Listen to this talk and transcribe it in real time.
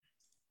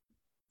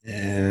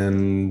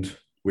And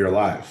we are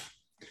live.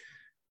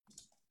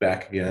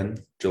 Back again,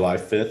 July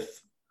 5th.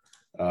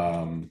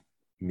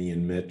 Me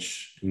and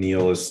Mitch.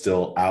 Neil is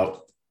still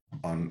out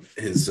on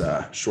his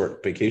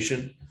short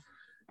vacation.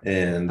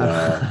 And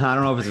I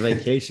don't know if it's a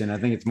vacation. I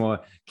think it's more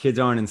kids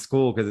aren't in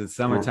school because it's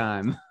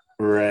summertime.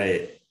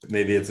 right.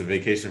 Maybe it's a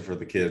vacation for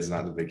the kids,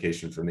 not a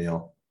vacation for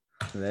Neil.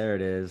 There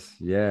it is.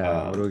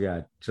 Yeah. What do we Um,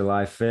 got?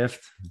 July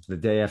 5th, the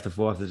day after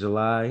 4th of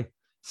July.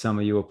 Some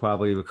of you are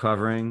probably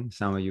recovering.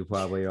 Some of you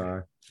probably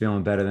are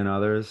feeling better than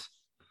others.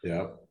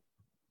 yeah.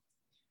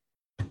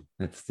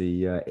 It's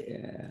the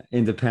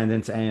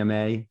Independence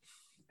AMA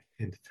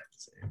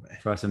Independence Day, man.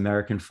 for us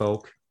American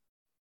folk.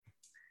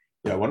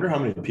 Yeah, I wonder how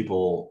many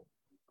people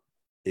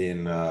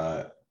in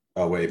oh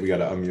wait, we got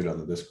to unmute on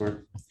the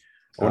Discord.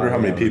 I wonder Oh, how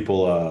many yeah.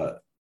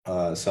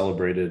 people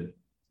celebrated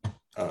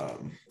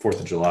 4th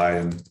of July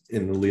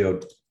in the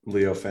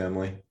Leo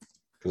family,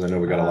 because I know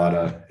we got a lot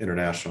Uh, of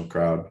international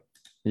crowd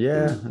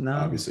yeah. who No,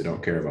 obviously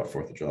don't care about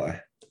 4th of July.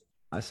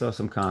 I saw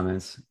some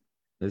comments.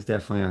 There's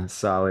definitely a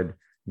solid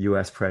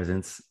U.S.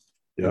 presence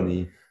in Yep,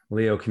 the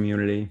Leo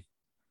community.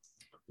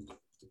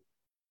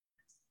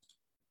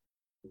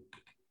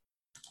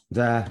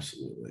 That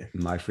absolutely.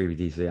 my free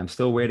BTC. I'm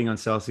still waiting on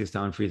Celsius to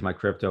unfreeze my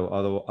crypto.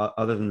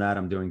 Other than that,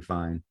 I'm doing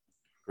fine.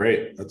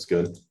 Great, that's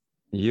good.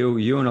 You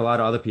and a lot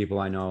of other people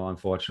I know,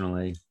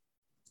 unfortunately.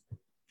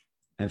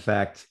 In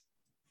fact,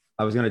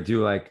 I was gonna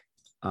do like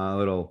a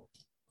little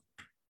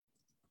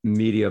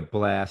media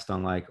blast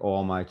on like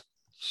all my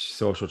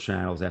social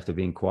channels after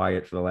being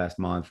quiet for the last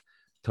month,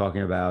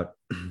 talking about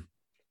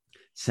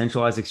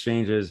centralized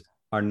exchanges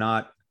are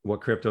not what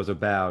crypto's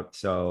about.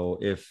 So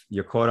if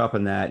you're caught up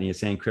in that and you're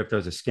saying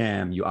crypto's a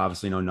scam, you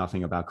obviously know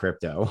nothing about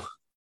crypto.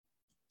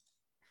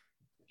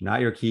 Not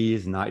your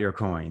keys, not your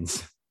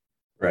coins.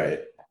 Right.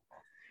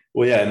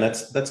 Well, yeah, and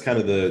that's kind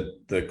of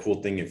the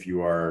cool thing. If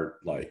you are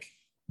like,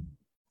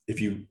 if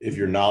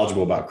you're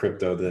knowledgeable about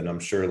crypto, then I'm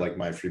sure like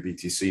my free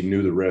BTC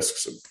knew the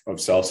risks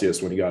of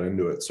Celsius when he got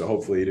into it. So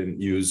hopefully he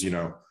didn't use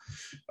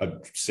a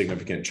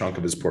significant chunk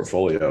of his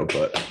portfolio,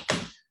 but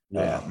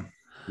Yeah.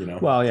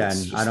 Well, yeah,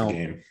 that's and I just the don't,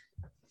 game.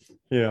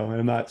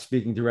 I'm not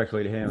speaking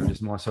directly to him. I'm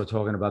just more so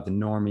talking about the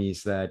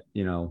normies that,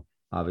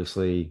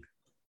 obviously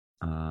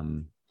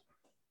um,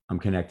 I'm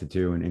connected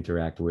to and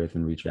interact with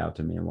and reach out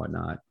to me and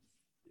whatnot.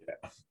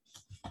 Yeah.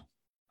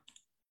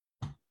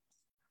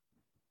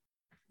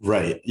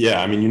 Right.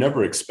 Yeah. I mean, you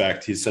never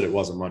expect, he said it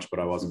wasn't much, but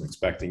I wasn't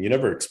expecting, you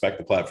never expect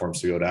the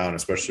platforms to go down,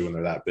 especially when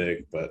they're that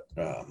big. But,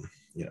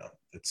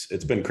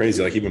 it's been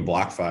crazy. Like even um,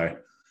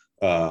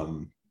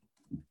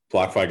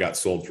 BlockFi got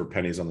sold for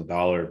pennies on the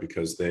dollar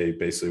because they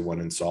basically went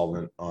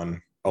insolvent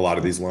on a lot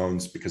of these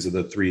loans because of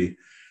the three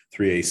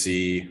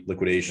AC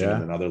liquidation and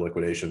Yeah. then other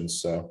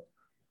liquidations. So,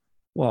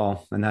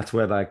 Well, and that's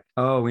where like,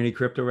 oh, we need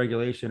crypto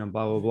regulation and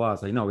blah, blah, blah.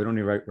 It's like, no, we don't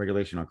need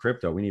regulation on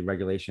crypto. We need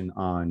regulation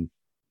on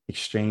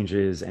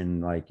exchanges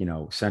and like,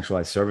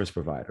 centralized service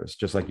providers,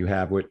 just like you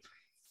have with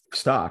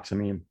stocks. I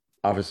mean,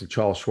 obviously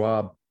Charles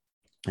Schwab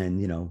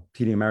and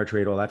TD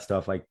Ameritrade, all that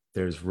stuff. Like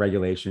there's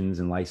regulations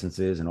and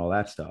licenses and all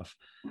that stuff.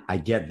 I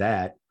get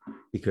that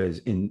because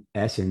in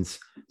essence,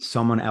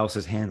 someone else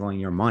is handling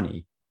your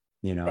money.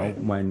 right.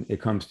 When it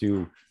comes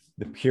to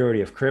the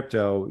purity of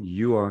crypto,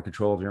 you are in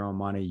control of your own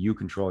money. You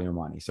control your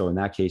money. So in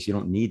that case, you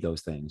don't need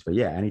those things. But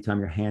yeah, anytime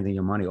you're handing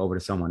your money over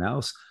to someone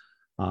else,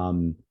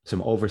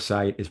 some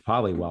oversight is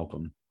probably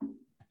welcome.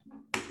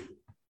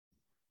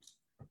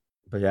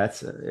 But yeah,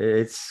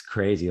 it's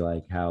crazy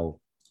like how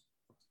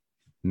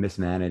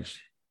mismanaged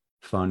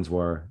funds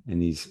were in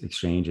these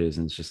exchanges.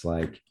 And it's just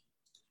like,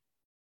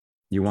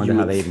 you wonder You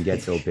how would they even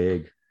get so think,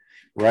 big.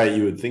 right.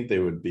 You would think they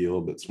would be a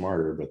little bit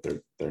smarter, but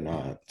they're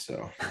not.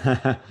 So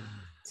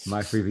it's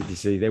My free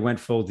just, BTC, they went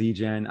full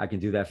degen. I can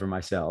do that for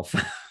myself.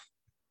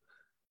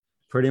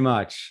 Pretty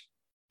much.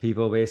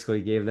 People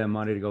basically gave them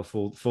money to go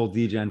full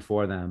degen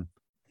for them.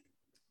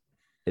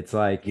 It's you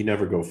like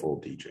never go full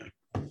DJ.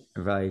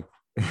 like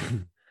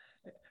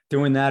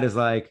doing that is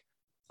like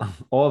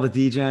all the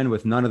degen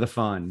with none of the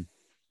fun.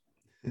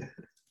 If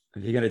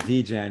you're gonna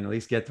degen, at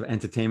least get the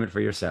entertainment for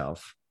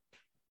yourself.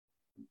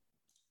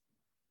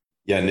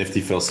 Yeah,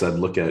 Nifty Phil said,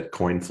 look at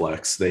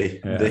CoinFlex. They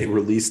Yeah.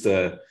 released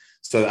a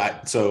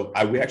so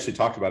we actually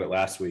talked about it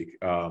last week.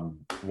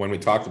 When we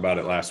talked about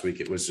it last week,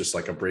 it was just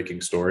like a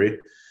breaking story,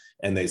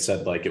 and they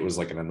said like it was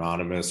like an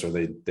anonymous, or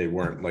they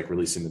weren't like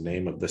releasing the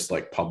name of this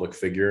like public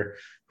figure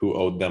who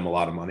owed them a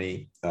lot of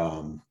money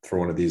for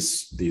one of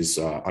these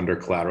under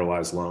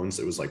collateralized loans.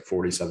 It was like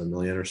 47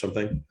 million or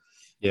something.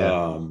 Yeah.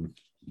 Um,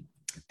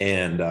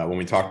 and when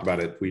we talked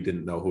about it, we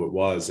didn't know who it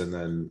was. And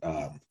then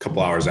a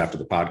couple hours after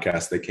the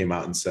podcast, they came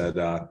out and said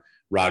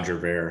Roger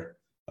Ver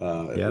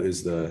Yep.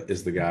 is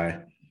the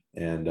guy,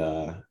 and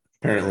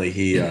apparently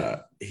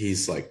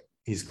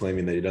he's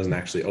claiming that he doesn't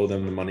actually owe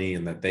them the money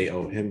and that they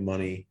owe him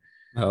money.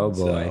 Oh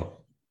boy. So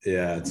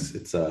yeah,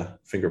 it's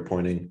finger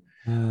pointing.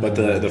 But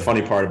the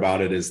funny part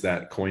about it is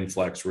that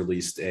CoinFlex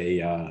released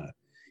a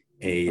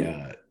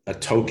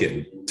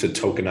token to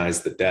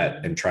tokenize the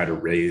debt and try to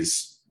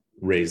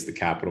raise the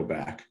capital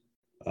back.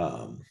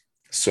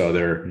 So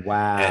they're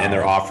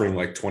Wow. offering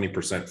like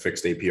 20%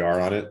 fixed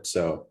APR on it.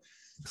 So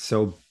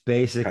So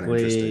kind of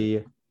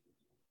interesting.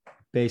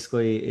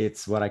 basically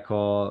it's what I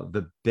call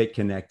the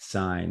BitConnect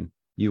sign.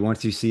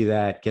 Once you see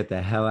that, get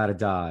the hell out of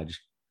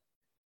Dodge.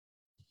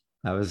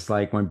 That was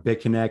like when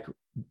BitConnect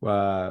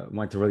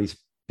went to release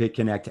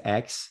BitConnect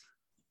X.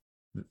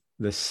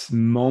 This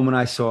moment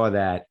I saw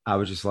that, I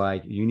was just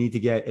like, you need to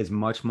get as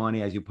much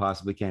money as you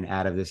possibly can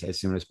out of this as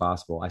soon as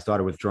possible. I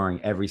started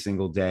withdrawing every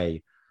single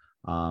day.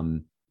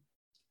 Um,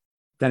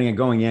 then again,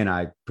 going in,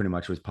 I pretty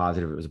much was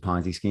positive it was a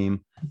Ponzi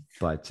scheme.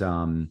 But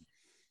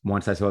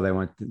once I saw they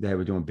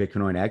were doing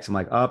Bitcoin X, I'm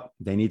like, up,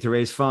 they need to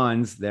raise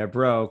funds. They're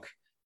broke.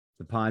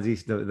 The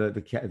Ponzi,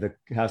 the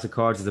house of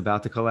cards is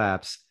about to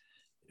collapse.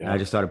 And I Yeah.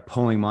 just started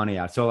pulling money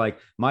out. So like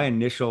my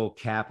initial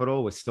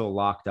capital was still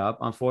locked up,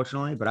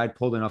 unfortunately, but I'd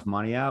pulled enough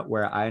money out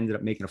where I ended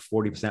up making a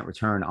 40%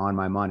 return on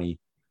my money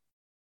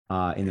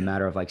in the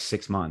matter of like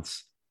 6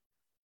 months.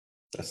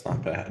 That's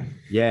not bad.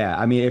 Yeah,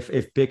 I mean, if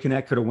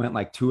BitConnect could have went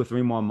like 2 or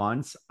 3 more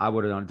months, I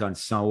would have done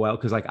so well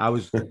because like I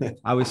was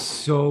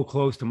so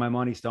close to my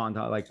money starting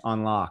to like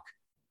unlock.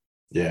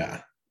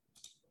 Yeah.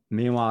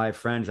 Meanwhile, I had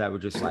friends that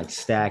would just like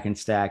stack and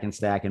stack and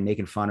stack and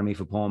making fun of me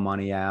for pulling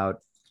money out.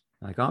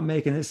 Like I'm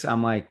making this.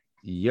 I'm like,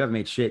 you haven't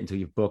made shit until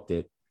you've booked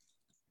it.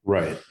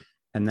 Right.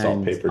 And It's all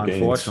then paper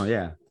unfortunately,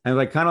 gains. yeah. And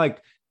like kind of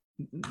like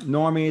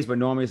normies, but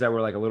normies that were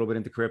like a little bit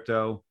into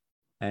crypto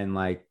and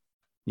like,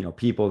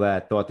 people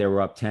that thought they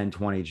were up 10,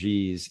 20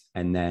 G's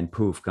and then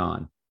poof,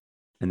 gone.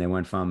 And they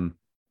went from,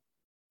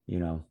 you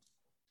know,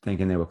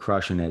 thinking they were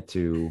crushing it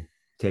to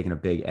taking a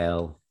big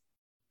L.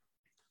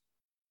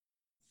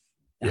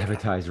 Yeah.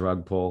 Advertised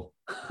rug pull.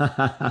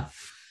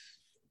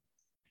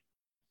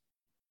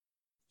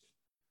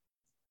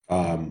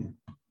 Um,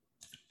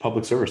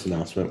 Public service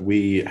announcement.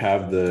 We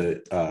have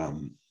the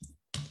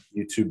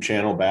YouTube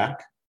channel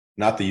back.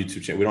 Not the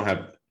YouTube channel. We don't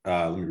have,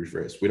 let me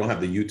rephrase. We don't have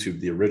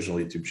the original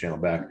YouTube channel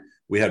back.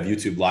 We have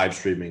YouTube live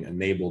streaming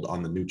enabled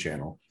on the new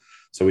channel.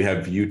 So we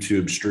have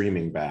YouTube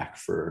streaming back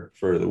for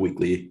the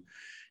weekly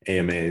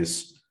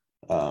AMAs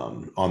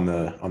on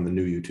the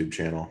new YouTube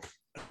channel.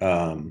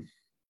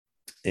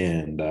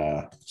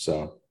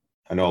 So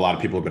I know a lot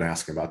of people have been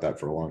asking about that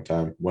for a long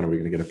time. When are we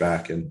going to get it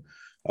back? And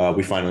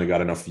we finally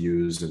got enough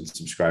views and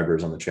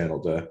subscribers on the channel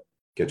to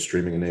get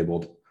streaming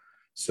enabled.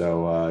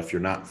 So if you're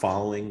not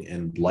following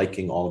and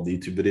liking all of the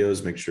YouTube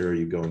videos, make sure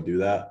you go and do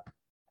that.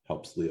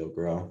 Helps Leo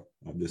grow,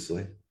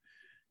 obviously.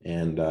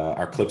 And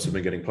our clips have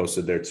been getting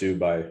posted there too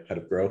by Head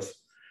of Growth.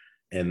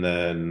 And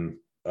then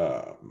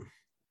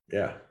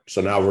yeah,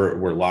 so now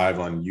we're live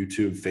on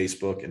YouTube,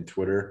 Facebook, and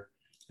Twitter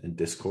and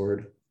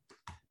Discord.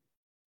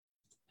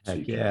 So you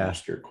Heck can yeah.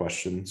 ask your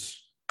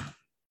questions.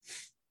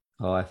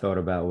 All I thought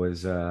about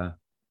was the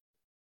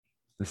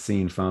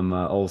scene from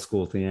Old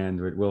School at the end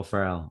with Will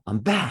Ferrell. I'm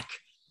back.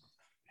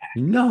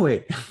 You know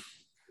it.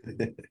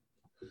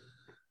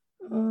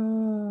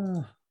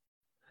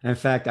 In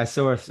fact, I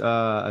saw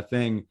a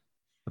thing.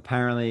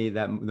 Apparently,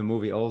 that the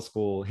movie Old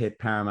School hit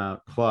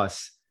Paramount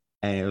Plus,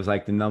 and it was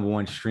like the number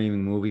one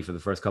streaming movie for the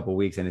first couple of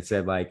weeks. And it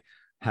said like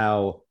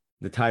how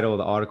the title of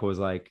the article was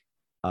like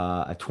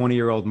a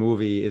 20-year-old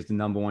movie is the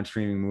number one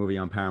streaming movie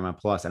on Paramount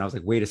Plus. And I was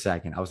like, wait a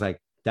second. I was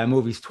like, that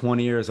movie's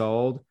 20 years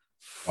old.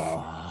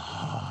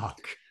 Wow.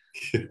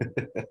 Fuck.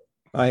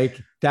 Like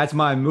that's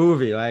my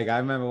movie. Like I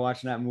remember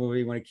watching that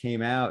movie when it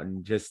came out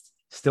and just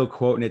still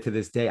quoting it to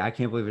this day. I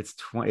can't believe it's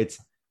 20. It's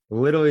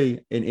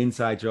literally an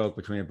inside joke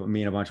between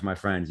me and a bunch of my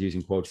friends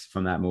using quotes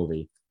from that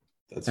movie.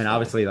 That's And funny.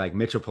 obviously like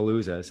Mitchell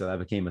Palooza, so that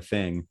became a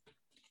thing.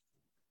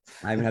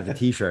 I even have the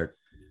T-shirt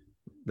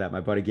that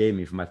my buddy gave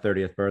me for my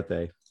 30th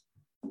birthday.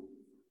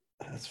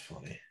 That's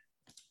funny.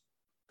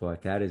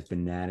 But that is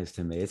bananas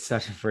to me. It's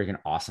such a freaking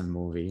awesome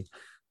movie.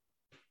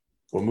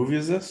 What movie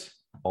is this?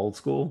 Old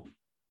School.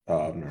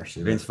 I've never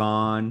seen Vince it.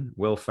 Vaughn,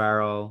 Will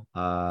Ferrell,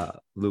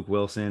 Luke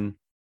Wilson.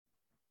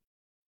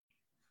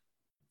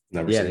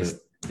 Never Yeah, seen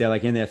it. they're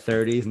like in their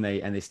 30s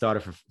and they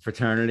started a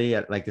fraternity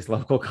at like this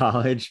local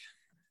college.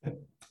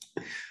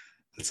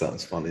 That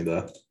sounds funny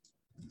though.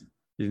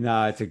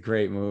 No, it's a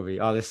great movie.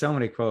 Oh, there's so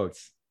many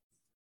quotes.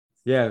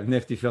 Yeah,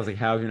 Nifty feels like,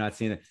 how have you not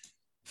seen it?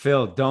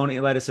 Phil, don't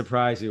let it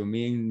surprise you.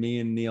 Me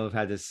and Neil have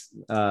had this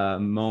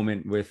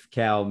moment with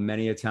Cal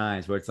many a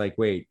times where it's like,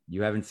 wait,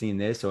 you haven't seen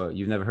this or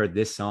you've never heard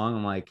this song?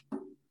 I'm like,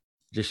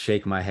 just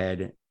shake my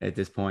head at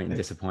this point in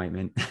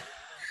disappointment.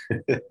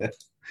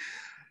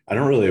 I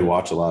don't really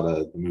watch a lot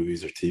of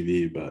movies or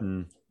TV, but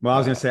Well, I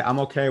was gonna say I'm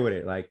okay with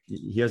it. Like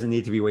he doesn't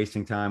need to be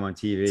wasting time on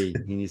TV.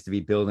 He needs to be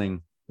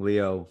building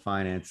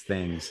LeoFinance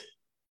things.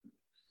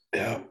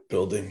 yeah,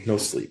 building, no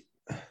sleep,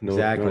 no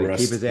Exactly.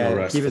 rest, no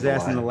rest Keep for his the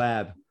ass in the lion.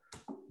 lab.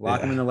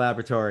 Lock him in Yeah. the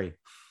laboratory.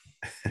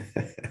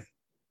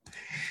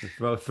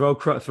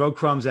 Throw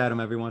crumbs at him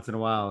every once in a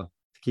while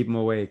to keep him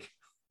awake.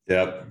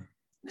 Yep.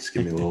 Just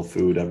give me a little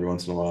food every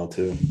once in a while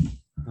too.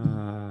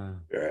 Uh,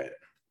 All right.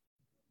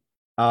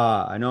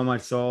 I know my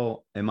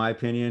soul, in my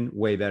opinion,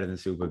 way better than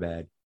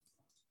Superbad.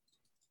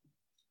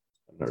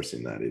 I've never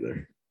seen that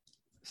either.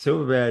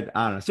 Superbad,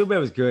 I don't know. Superbad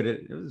was good.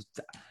 It was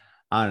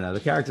I don't know. The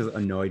characters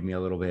annoyed me a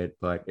little bit,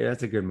 but yeah,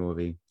 it's a good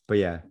movie. But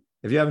yeah,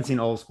 if you haven't seen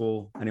Old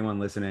School, anyone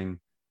listening,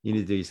 you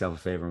need to do yourself a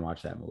favor and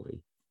watch that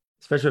movie,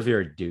 especially if you're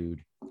a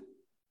dude,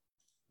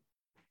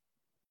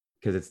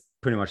 because it's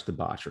pretty much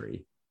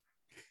debauchery.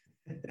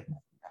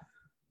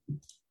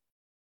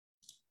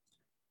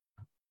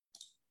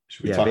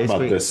 Should we Yeah, talk about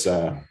basically. this?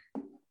 Oh,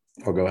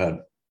 go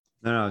ahead.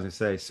 No, I was gonna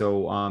say. So,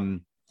 well,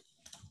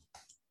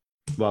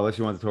 unless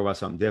you want to talk about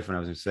something different, I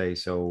was gonna say.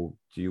 So,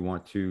 do you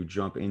want to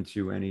jump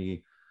into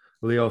any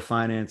Leo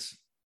Finance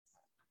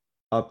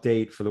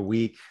update for the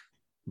week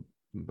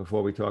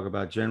before we talk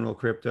about general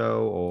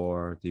crypto,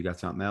 or do you got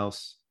something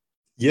else?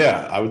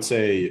 Yeah, I would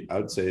say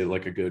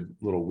like a good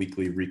little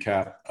weekly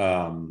recap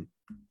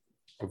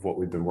of what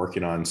we've been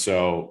working on.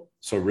 So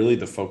really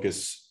the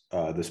focus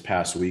this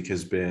past week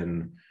has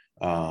been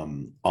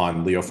on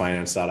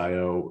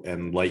LeoFinance.io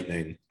and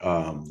Lightning.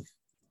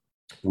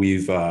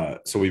 We've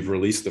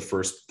released the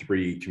first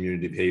 3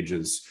 community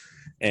pages,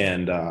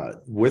 and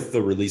with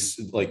the release,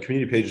 like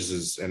community pages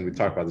is, and we've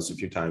talked about this a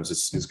few times,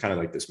 is kind of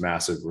like this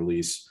massive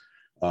release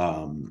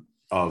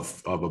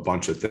of a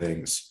bunch of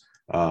things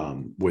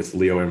with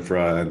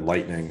LeoInfra and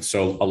Lightning.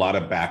 So a lot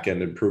of back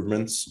end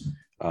improvements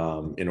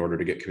in order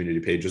to get community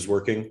pages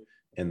working,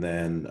 and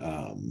then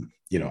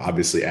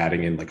obviously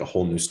adding in like a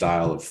whole new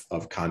style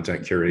of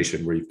content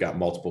curation where you've got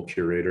multiple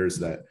curators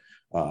that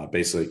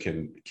basically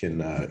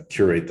can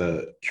curate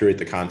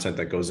the content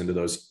that goes into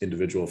those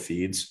individual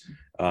feeds.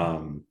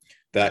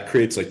 That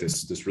creates like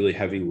this really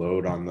heavy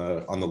load on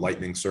the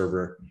Lightning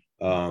server.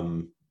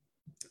 And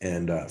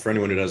for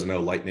anyone who doesn't know,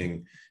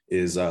 Lightning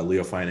is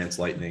LeoFinance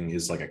Lightning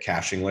is like a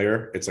caching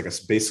layer. It's like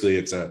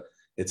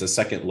it's a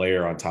second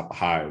layer on top of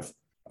Hive,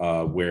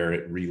 where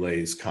it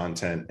relays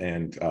content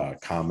and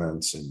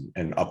comments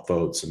and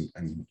upvotes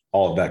and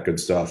all of that good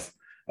stuff.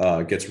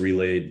 Gets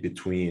relayed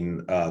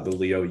between the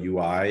Leo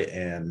UI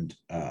and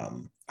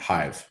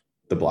Hive,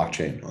 the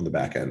blockchain on the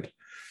back end.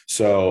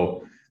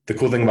 So the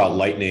cool thing about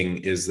Lightning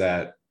is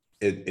that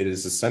it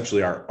is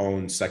essentially our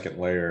own second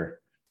layer.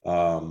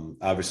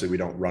 Obviously, we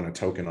don't run a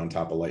token on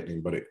top of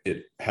Lightning, but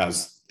it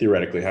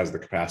theoretically has the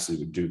capacity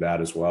to do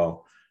that as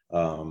well.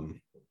 But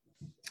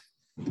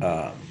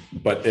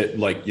it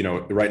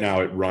right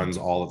now it runs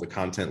all of the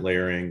content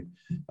layering,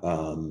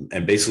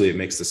 and basically it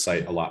makes the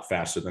site a lot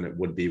faster than it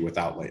would be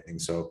without Lightning.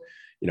 So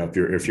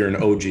if you're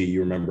an OG, you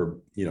remember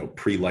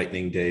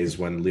pre-Lightning days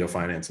when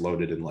LeoFinance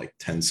loaded in like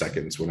 10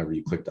 seconds whenever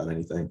you clicked on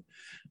anything,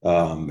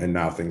 and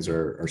now things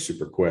are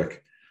super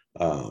quick.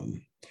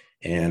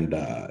 And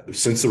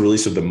since the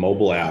release of the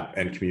mobile app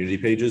and community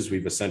pages,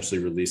 we've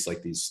essentially released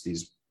like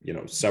these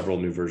several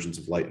new versions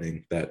of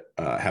Lightning that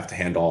have to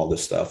handle all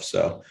this stuff.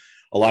 So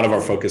a lot of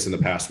our focus in the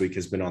past week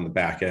has been on the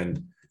back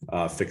end,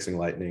 fixing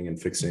Lightning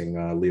and fixing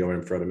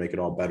LeoInfra to make it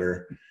all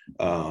better,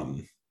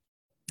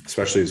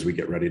 especially as we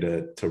get ready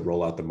to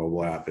roll out the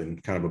mobile app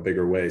in kind of a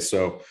bigger way.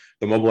 So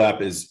the mobile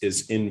app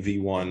is in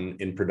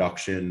V1 in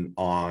production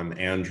on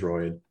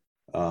Android.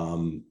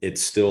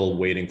 It's still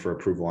waiting for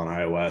approval on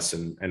iOS,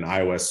 and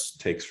iOS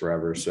takes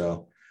forever.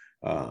 So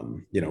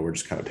we're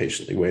just kind of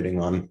patiently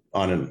waiting on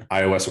an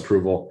iOS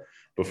approval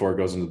before it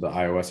goes into the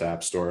iOS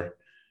app store.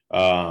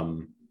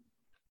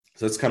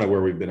 So that's kind of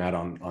where we've been at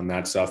on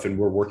that stuff. And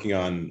we're working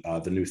on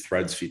the new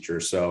Threads feature.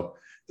 So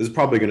this is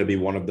probably going to be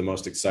one of the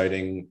most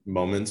exciting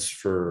moments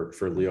for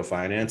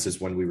LeoFinance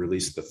is when we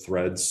release the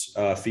Threads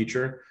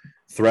feature.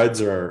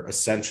 Threads are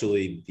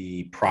essentially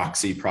the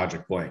proxy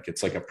Project Blank.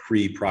 It's like a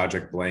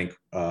pre-Project Blank,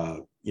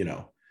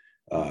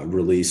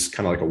 release,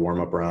 kind of like a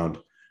warm-up round.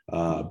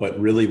 But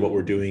really what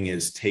we're doing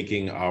is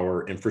taking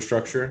our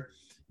infrastructure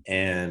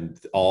and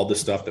all the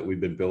stuff that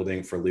we've been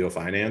building for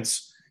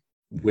LeoFinance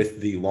with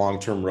the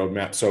long-term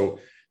roadmap. So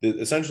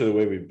essentially the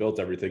way we've built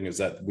everything is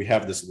that we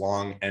have this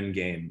long end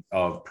game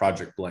of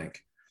Project Blank,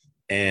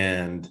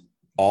 and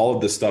all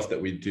of the stuff that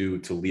we do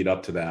to lead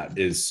up to that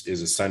is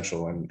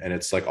essential. And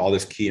it's like all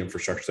this key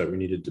infrastructure that we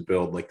needed to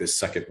build, like this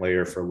second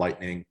layer for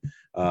Lightning,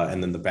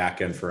 and then the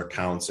back end for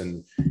accounts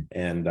and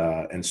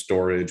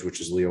storage,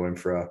 which is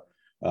LeoInfra.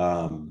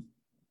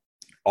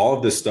 All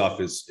of this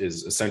stuff is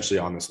essentially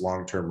on this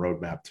long-term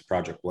roadmap to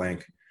Project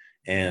Blank.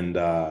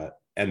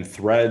 And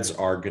Threads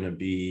are going to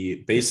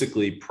be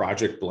basically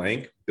Project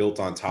Blank built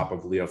on top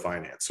of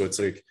LeoFinance. So it's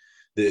like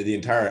the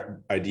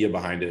entire idea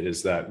behind it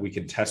is that we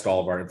can test all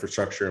of our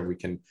infrastructure, and we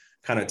can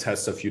kind of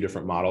test a few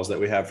different models that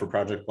we have for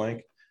Project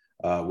Blank,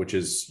 which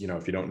is,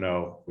 if you don't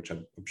know, which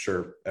I'm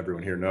sure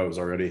everyone here knows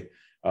already,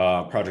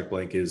 Project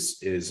Blank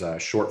is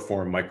short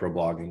form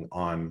microblogging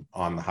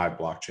on the Hive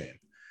blockchain.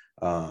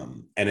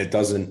 And it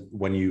doesn't,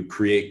 when you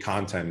create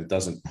content, it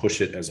doesn't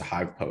push it as a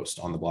Hive post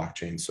on the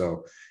blockchain.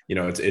 So,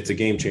 it's a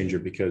game changer,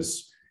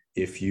 because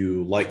if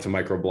you like to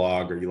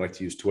microblog or you like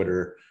to use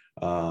Twitter,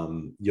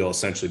 you'll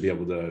essentially be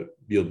able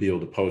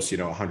to post,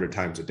 100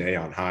 times a day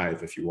on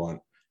Hive if you want.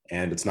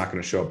 And it's not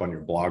going to show up on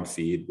your blog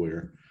feed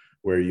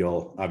where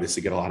you'll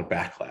obviously get a lot of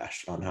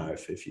backlash on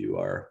Hive if you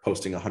are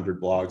posting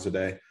 100 blogs a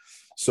day.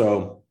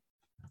 So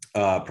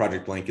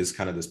Project Blank is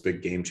kind of this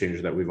big game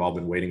changer that we've all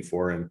been waiting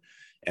for. And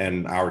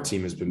And our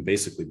team has been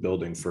basically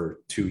building for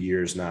 2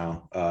 years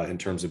now in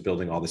terms of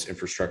building all this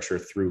infrastructure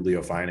through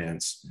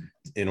LeoFinance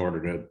in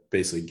order to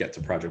basically get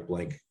to Project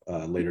Blank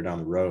later down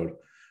the road.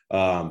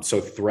 So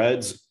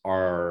threads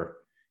are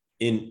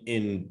in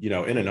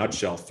a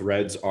nutshell,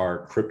 threads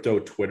are crypto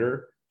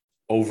Twitter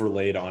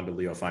overlaid onto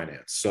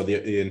LeoFinance. So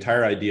the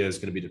entire idea is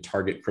going to be to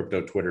target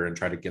crypto Twitter and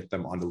try to get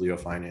them onto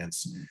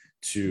LeoFinance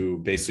to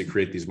basically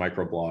create these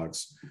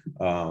microblogs.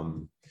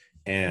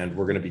 And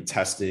we're going to be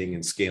testing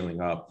and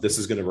scaling up. This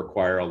is going to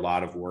require a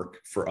lot of work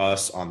for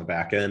us on the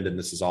back end. And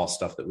this is all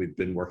stuff that we've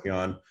been working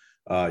on,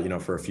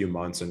 for a few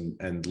months.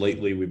 And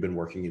lately we've been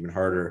working even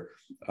harder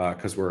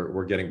because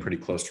we're getting pretty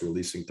close to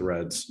releasing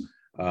threads.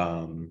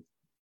 It's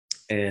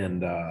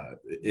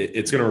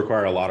going to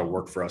require a lot of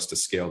work for us to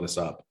scale this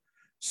up.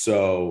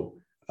 So,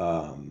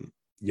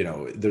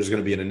 there's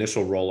going to be an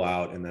initial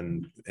rollout and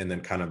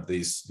then kind of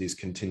these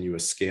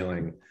continuous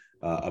scaling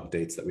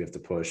updates that we have to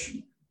push.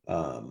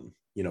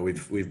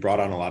 We've brought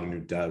on a lot of new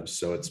devs,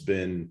 so it's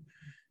been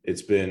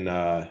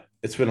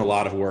a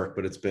lot of work,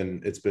 but it's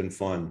been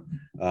fun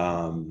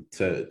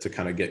to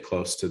kind of get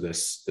close to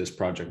this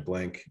Project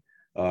Blank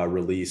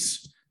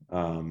release.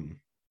 I'm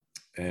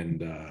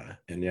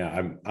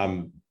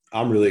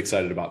really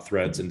excited about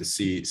threads and to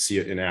see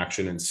it in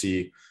action and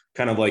see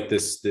kind of like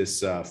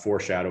this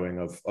foreshadowing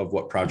of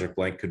what Project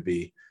Blank could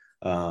be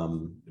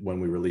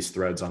when we release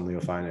threads on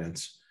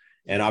LeoFinance.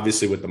 And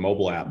obviously with the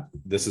mobile app,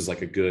 this is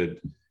like a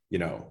good,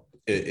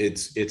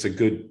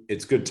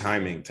 it's good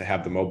timing to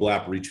have the mobile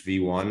app reach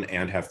V1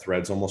 and have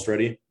threads almost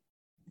ready,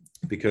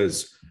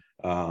 because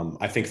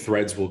I think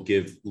threads will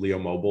give Leo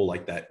Mobile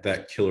like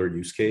that killer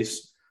use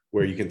case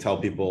where you can tell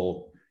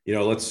people, I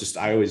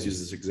always use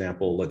this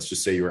example. Let's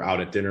just say you're out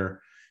at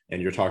dinner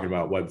and you're talking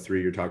about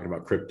Web3, you're talking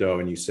about crypto,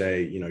 and you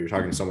say, you're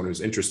talking to someone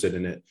who's interested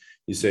in it.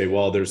 You say,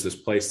 well, there's this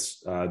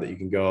place that you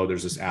can go.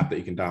 There's this app that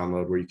you can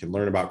download where you can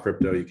learn about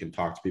crypto. You can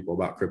talk to people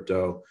about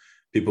crypto,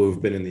 people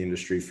who've been in the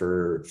industry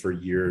for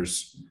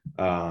years.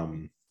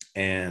 It's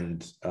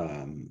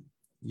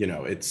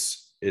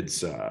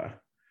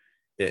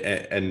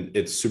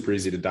super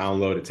easy to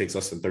download. It takes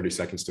less than 30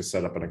 seconds to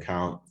set up an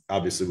account.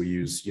 Obviously we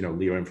use,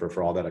 LeoInfra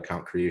for all that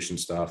account creation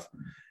stuff.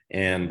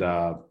 And,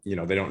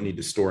 they don't need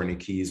to store any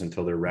keys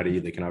until they're ready.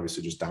 They can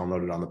obviously just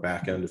download it on the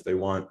back end if they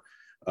want.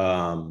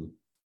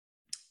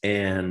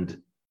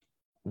 And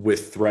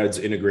with threads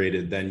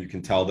integrated, then you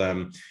can tell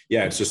them,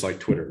 yeah, it's just like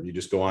Twitter. You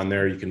just go on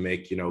there, you can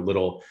make,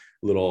 little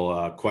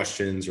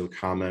questions or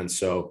comments.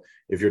 So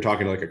if you're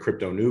talking to like a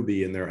crypto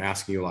newbie and they're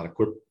asking you a lot of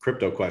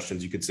crypto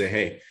questions, you could say,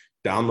 hey,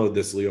 download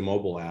this Leo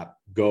mobile app,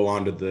 go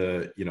onto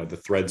the, the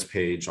threads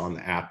page on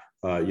the app.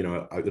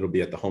 It'll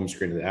be at the home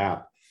screen of the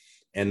app.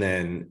 And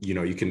then,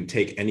 you can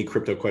take any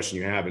crypto question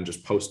you have and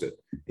just post it.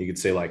 You could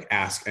say like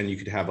ask, and you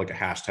could have like a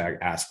hashtag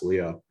ask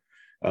Leo,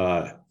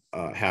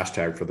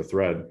 hashtag for the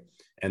thread.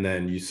 And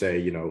then you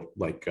say,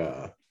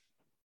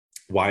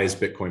 why is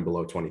Bitcoin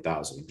below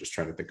 20,000? I'm just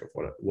trying to think of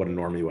what a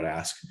normie would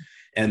ask.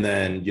 And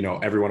then,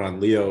 everyone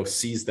on Leo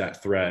sees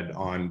that thread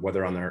on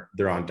whether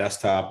they're on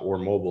desktop or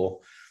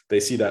mobile. They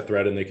see that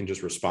thread and they can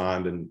just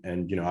respond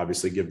and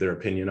obviously give their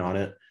opinion on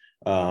it.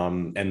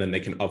 And then they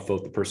can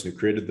upvote the person who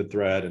created the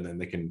thread, and then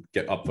they can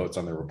get upvotes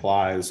on their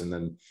replies. And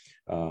then,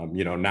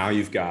 now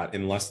you've got,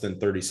 in less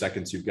than 30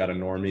 seconds, you've got a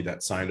normie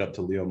that signed up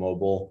to Leo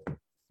Mobile.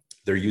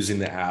 They're using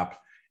the app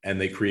and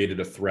they created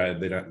a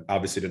thread. They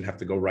obviously didn't have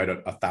to go write a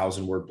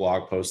 1,000-word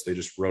blog post. They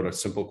just wrote a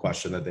simple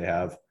question that they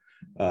have,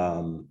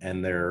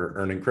 and they're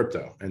earning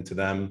crypto. And to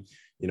them,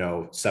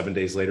 7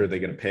 days later, they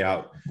get a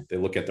payout. They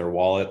look at their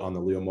wallet on the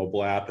Leo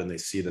mobile app and they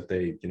see that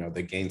they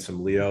gained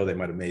some Leo. They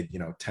might've made,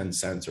 10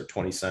 cents or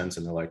 20 cents.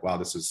 And they're like, wow,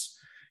 this is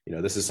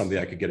something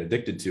I could get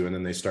addicted to. And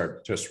then they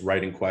start just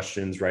writing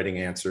questions, writing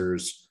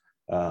answers.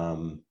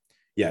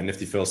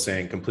 Nifty Phil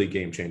saying complete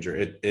game changer.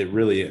 It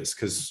really is.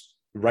 Cause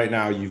right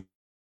now you've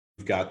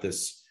got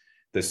this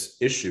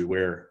issue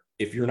where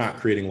if you're not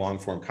creating long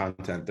form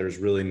content, there's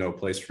really no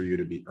place for you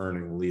to be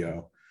earning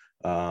Leo.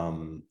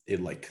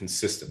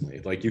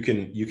 Consistently, like you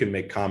can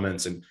make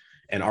comments,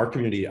 and our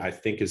community, I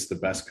think, is the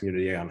best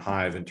community on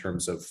Hive in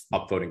terms of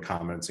upvoting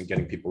comments and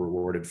getting people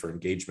rewarded for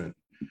engagement.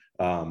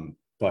 That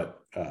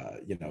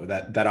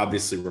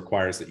obviously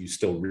requires that you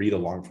still read a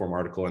long form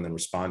article and then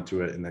respond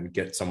to it and then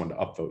get someone to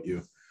upvote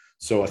you.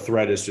 So a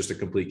thread is just a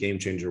complete game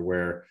changer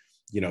where,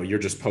 you're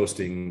just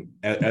posting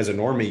as a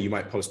normie, you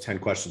might post 10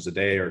 questions a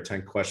day or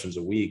 10 questions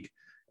a week.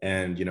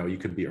 And, you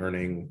could be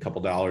earning a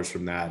couple dollars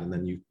from that. And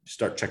then you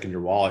start checking your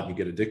wallet and you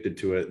get addicted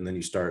to it. And then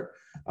you start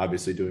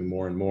obviously doing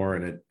more and more,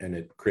 and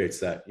it creates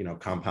that,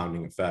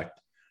 compounding effect.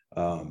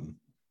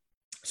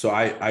 So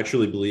I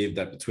truly believe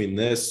that between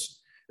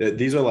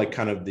these are like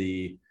kind of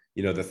the,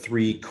 the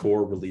three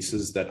core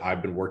releases that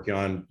I've been working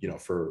on,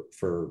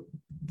 for,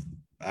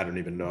 I don't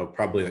even know,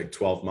 probably like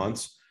 12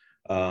 months,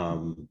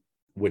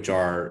 which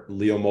are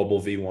Leo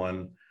Mobile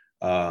V1,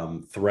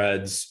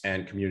 threads,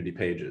 and community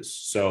pages.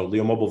 So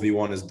Leo Mobile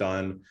V1 is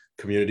done,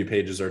 community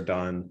pages are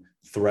done,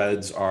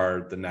 threads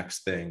are the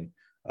next thing.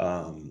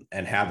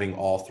 And having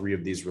all three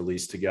of these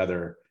released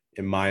together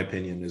in my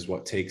opinion, is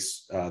what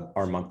takes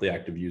our monthly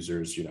active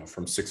users,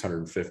 from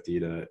 650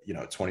 to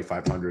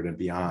 2,500 and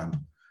beyond.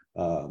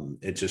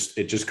 It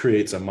just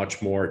creates a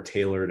much more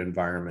tailored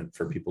environment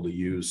for people to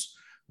use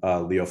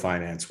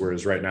LeoFinance.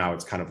 Whereas right now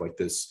it's kind of like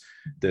this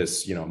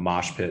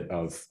mosh pit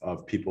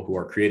of people who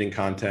are creating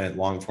content,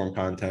 long form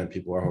content,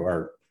 people who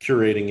are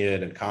curating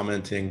it and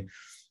commenting.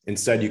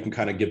 Instead, you can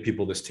kind of give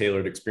people this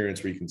tailored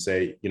experience where you can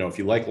say, if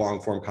you like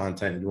long form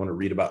content and you want to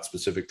read about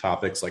specific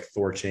topics like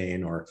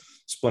Thorchain or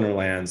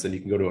Splinterlands, then you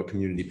can go to a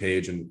community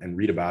page and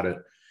read about it.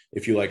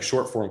 If you like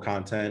short form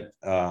content,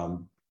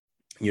 and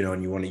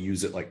you want to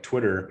use it like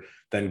Twitter,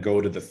 then go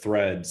to the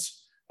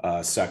threads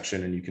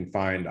section and you can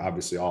find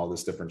obviously all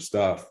this different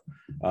stuff.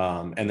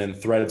 And then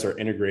threads are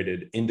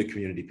integrated into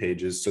community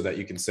pages so that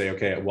you can say,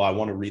 okay, well, I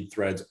want to read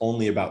threads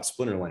only about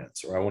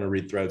Splinterlands, or I want to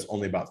read threads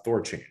only about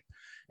Thorchain.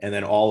 And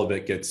then all of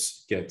it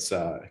gets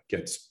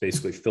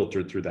basically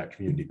filtered through that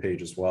community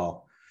page as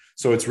well.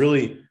 So it's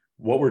really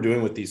what we're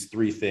doing with these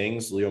three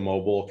things: Leo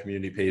Mobile,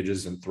 community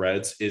pages, and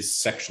threads, is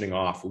sectioning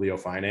off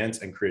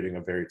LeoFinance and creating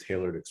a very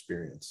tailored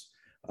experience.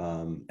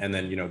 And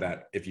then,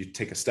 that if you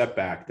take a step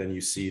back, then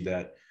you see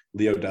that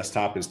Leo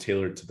Desktop is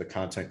tailored to the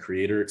content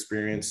creator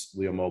experience.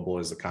 Leo Mobile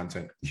is the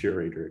content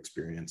curator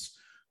experience,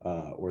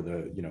 or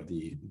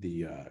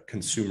the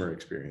consumer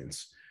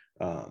experience.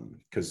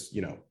 Because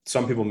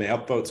some people may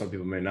upvote, some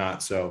people may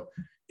not. So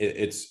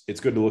it's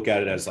good to look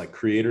at it as like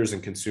creators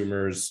and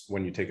consumers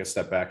when you take a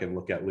step back and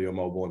look at Leo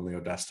Mobile and Leo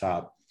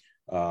Desktop.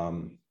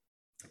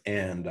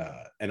 And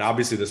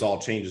obviously this all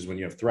changes when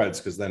you have threads,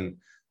 because then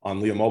on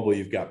Leo Mobile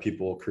you've got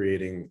people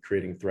creating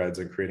threads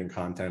and creating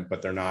content,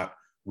 but they're not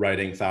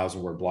writing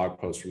 1,000-word blog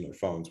posts from their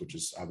phones, which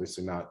is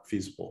obviously not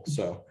feasible.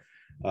 So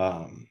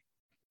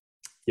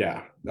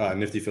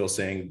Nifty Phil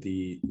saying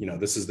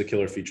this is the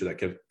killer feature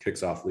that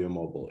kicks off Leo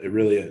Mobile. It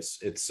really is.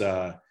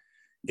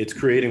 It's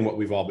creating what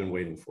we've all been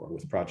waiting for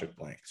with Project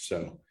Blank.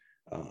 So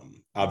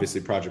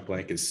obviously Project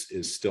Blank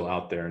is still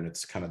out there, and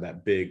it's kind of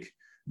that big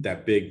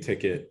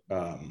ticket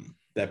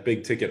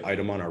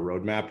item on our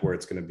roadmap, where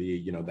it's going to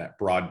be that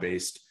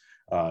broad-based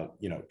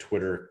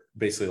Twitter,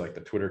 basically like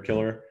the Twitter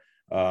killer.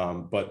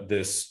 But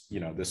this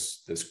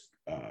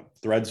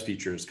threads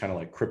feature is kind of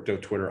like crypto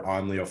Twitter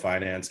on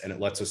LeoFinance, and it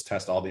lets us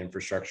test all the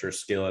infrastructure,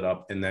 scale it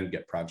up, and then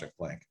get Project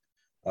Blank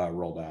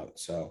rolled out.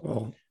 So,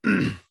 well,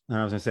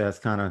 I was gonna say, that's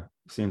kind of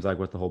seems like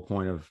what the whole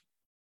point of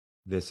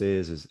this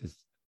is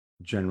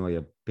generally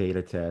a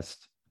beta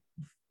test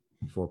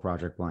for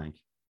Project Blank.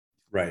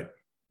 Right.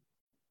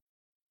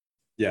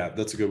 Yeah,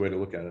 that's a good way to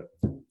look at it.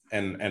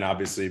 And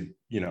obviously,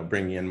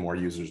 bringing in more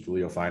users to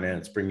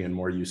LeoFinance, bringing in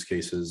more use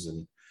cases,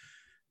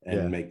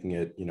 and making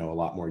it, a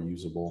lot more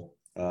usable,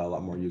 a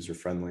lot more user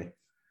friendly.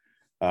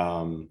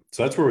 So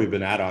that's where we've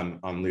been at on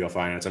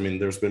LeoFinance. I mean,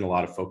 there's been a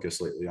lot of focus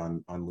lately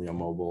on Leo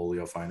Mobile,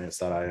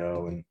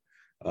 LeoFinance.io, and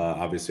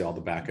obviously all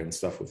the backend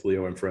stuff with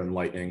LeoInfra and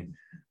Lightning.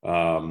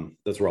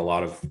 That's where a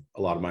lot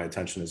of my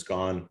attention has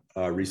gone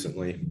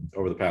recently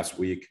over the past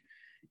week.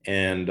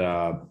 And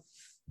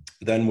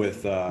then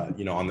with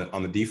on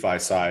the DeFi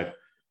side,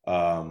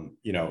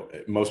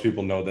 most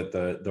people know that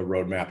the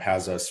roadmap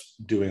has us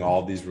doing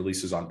all of these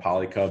releases on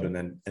Polycub, and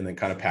then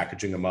kind of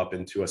packaging them up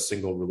into a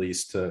single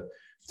release to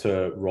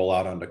roll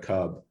out onto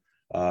Cub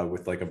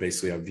with like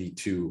basically a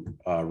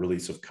V2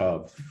 release of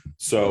Cub.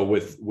 So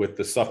with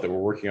the stuff that we're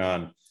working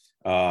on,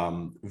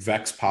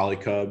 Vex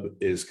Polycub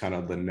is kind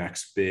of the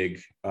next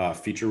big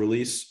feature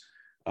release.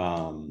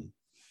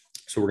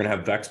 So we're going to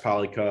have Vex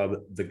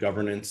Polycub, the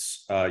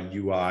governance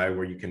UI,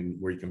 where you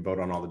can vote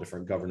on all the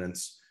different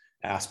governance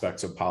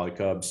aspects of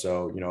Polycub.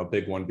 So, a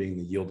big one being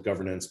the yield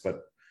governance,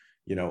 but,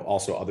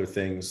 also other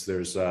things.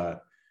 There's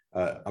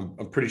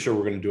I'm pretty sure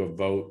we're going to do a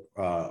vote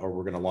or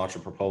we're going to launch a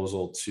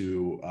proposal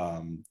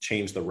to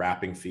change the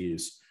wrapping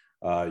fees,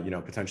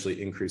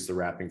 potentially increase the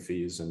wrapping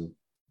fees,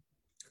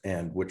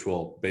 and which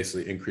will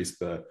basically increase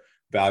the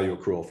value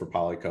accrual for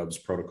Polycub's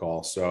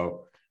protocol.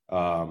 So,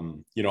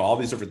 all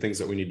these different things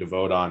that we need to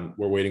vote on.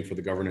 We're waiting for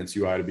the governance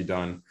UI to be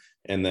done,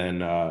 and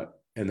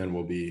then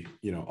we'll be,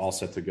 all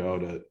set to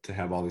go to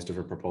have all these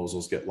different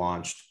proposals get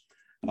launched.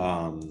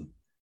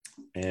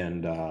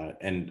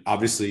 And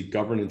obviously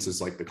governance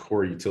is like the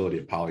core utility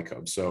of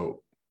Polycub.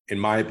 So in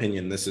my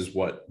opinion, this is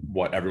what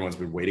everyone's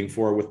been waiting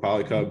for with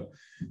Polycub.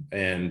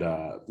 And,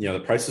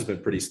 the price has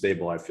been pretty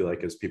stable, I feel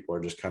like, as people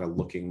are just kind of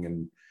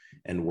looking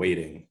and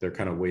waiting. They're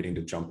kind of waiting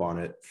to jump on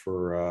it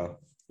for,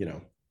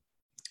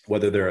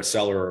 whether they're a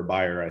seller or a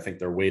buyer. I think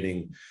they're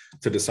waiting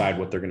to decide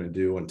what they're going to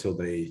do until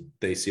they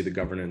see the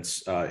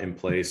governance in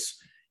place.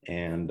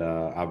 And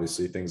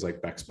obviously things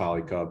like Vex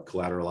Polycub,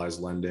 collateralized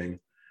lending.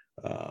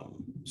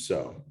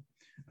 So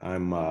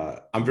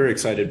I'm very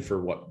excited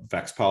for what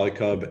Vex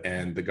Polycub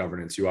and the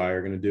governance UI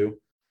are going to do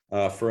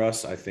for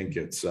us. I think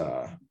it's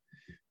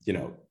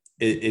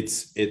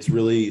it's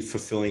really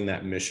fulfilling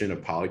that mission of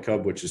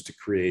Polycub, which is to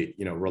create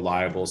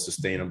reliable,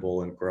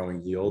 sustainable, and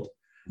growing yield.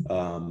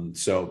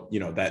 So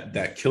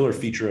that killer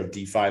feature of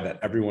DeFi that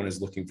everyone is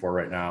looking for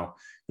right now,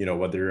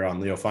 whether you're on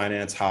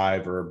LeoFinance,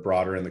 Hive, or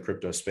broader in the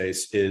crypto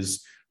space,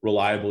 is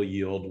reliable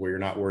yield where you're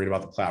not worried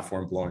about the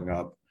platform blowing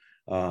up.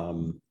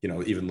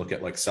 Even look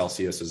at like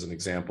Celsius as an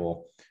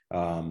example.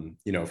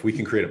 If we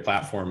can create a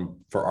platform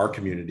for our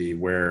community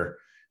where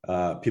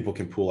people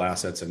can pool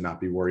assets and not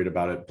be worried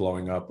about it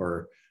blowing up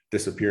or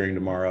disappearing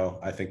tomorrow,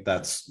 I think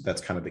that's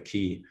kind of the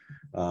key.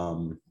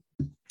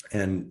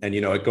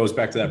 It goes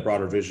back to that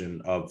broader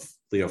vision of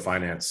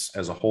LeoFinance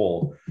as a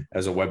whole,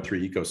 as a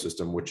Web3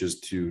 ecosystem, which is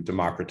to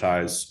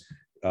democratize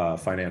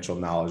financial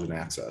knowledge and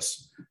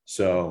access.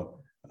 So,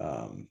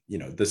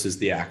 this is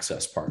the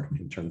access part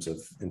in terms of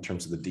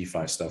the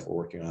DeFi stuff we're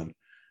working on.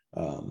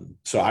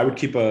 So I would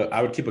keep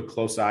a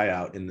close eye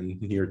out in the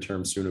near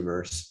term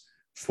Sooniverse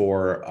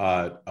for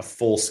a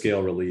full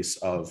scale release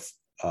of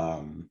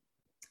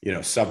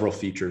several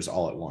features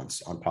all at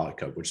once on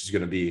Polycub, which is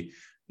going to be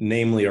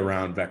namely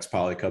around Vex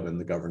Polycub and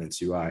the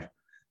governance UI.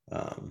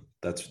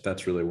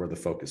 That's really where the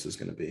focus is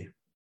going to be.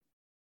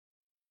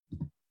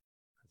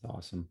 That's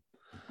awesome.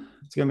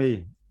 It's going to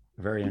be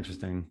very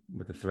interesting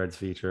with the threads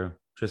feature,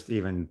 just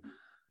even,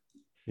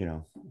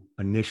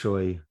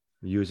 initially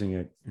using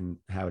it and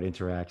how it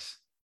interacts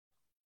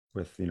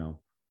with, the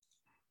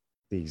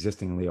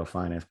existing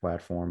LeoFinance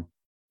platform.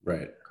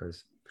 Right.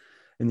 Because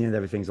in the end,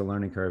 everything's a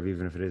learning curve,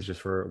 even if it is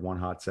just for one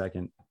hot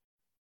second.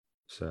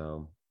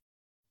 So,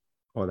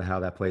 or how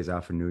that plays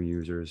out for new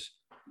users.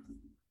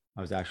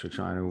 I was actually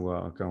trying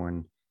to go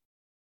and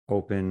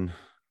open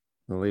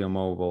the Leo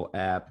mobile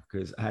app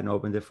because I hadn't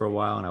opened it for a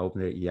while, and I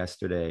opened it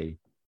yesterday.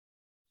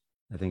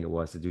 I think it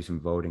was to do some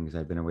voting because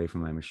I'd been away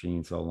from my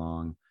machine so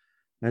long.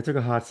 And it took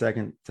a hot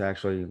second to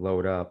actually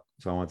load up.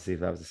 So I wanted to see if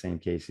that was the same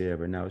case here,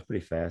 but no, it was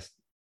pretty fast.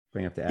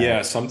 Bring up the app.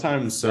 Yeah,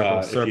 sometimes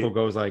circle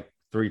goes like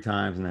 3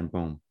 times and then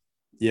boom.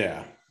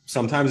 Yeah.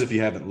 Sometimes if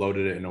you haven't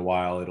loaded it in a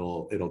while,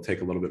 it'll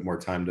take a little bit more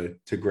time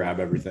to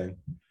grab everything.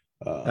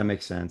 That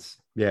makes sense.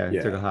 Yeah,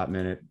 it took a hot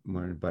minute,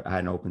 but I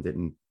hadn't opened it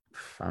in,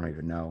 I don't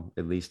even know,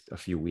 at least a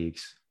few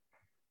weeks.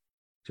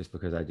 Just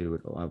because I do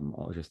it,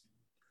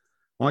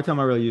 only time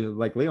I really use it,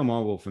 like Leo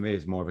Mobile for me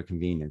is more of a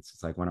convenience.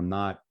 It's like when I'm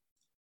not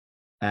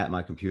at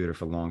my computer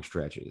for long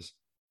stretches.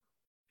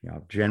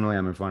 Generally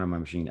I'm in front of my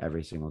machine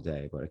every single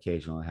day, but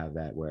occasionally I have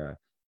that where,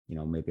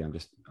 maybe I'm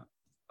just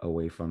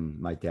away from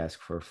my desk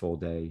for a full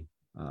day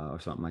or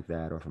something like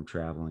that, or if I'm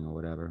traveling or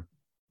whatever.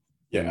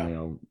 Yeah.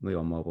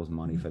 Leo Mobile's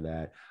money for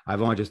that.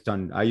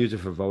 I use it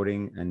for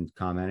voting and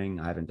commenting.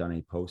 I haven't done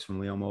any posts from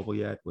Leo Mobile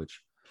yet,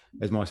 which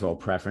is more so a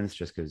preference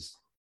just because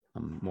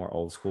I'm more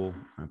old school.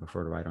 I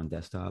prefer to write on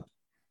desktop.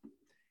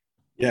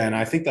 Yeah, and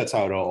I think that's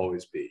how it'll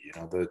always be.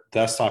 The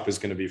desktop is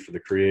going to be for the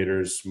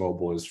creators,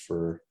 mobile is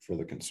for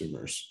the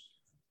consumers.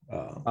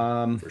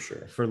 For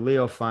sure. For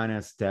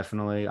LeoFinance,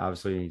 definitely.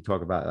 Obviously, you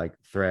talk about like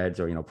threads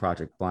or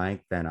Project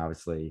Blank, then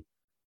obviously,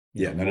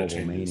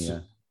 Mobile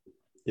Mania.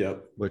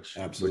 Yep, which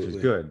absolutely.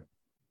 is good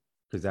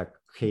because that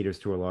caters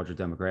to a larger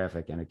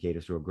demographic and it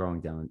caters to a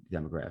growing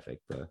demographic.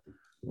 The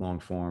long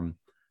form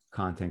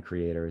content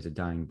creator is a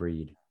dying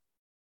breed.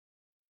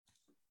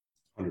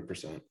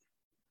 100%.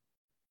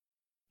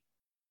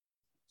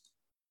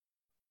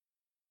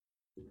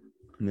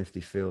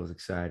 Nifty Phil is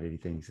excited. He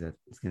thinks that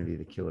it's going to be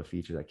the killer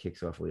feature that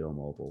kicks off Leo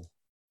Mobile.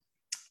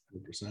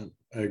 100%.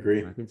 I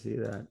agree. I can see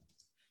that.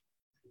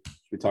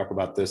 Should we talk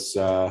about this,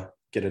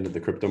 get into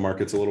the crypto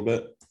markets a little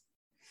bit?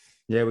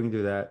 Yeah, we can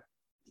do that.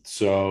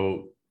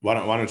 So why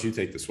don't you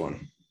take this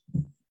one?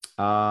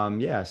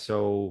 Yeah.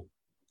 So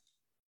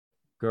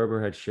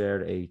Gerber had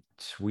shared a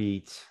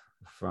tweet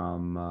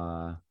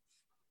from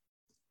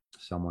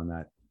someone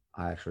that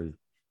I actually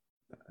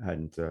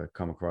hadn't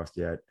come across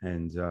yet,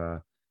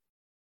 and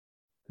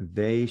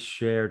they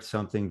shared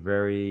something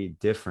very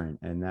different,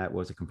 and that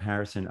was a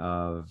comparison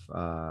of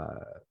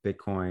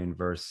Bitcoin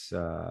versus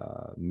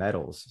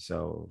metals.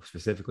 So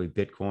specifically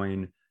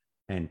Bitcoin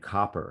and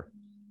copper,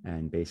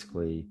 and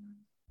basically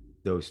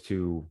those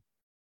two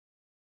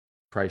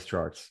price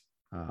charts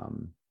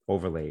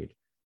overlaid,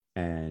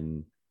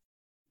 and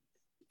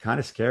kind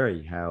of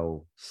scary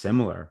how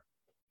similar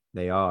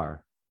they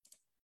are,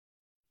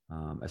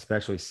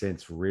 especially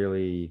since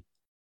really,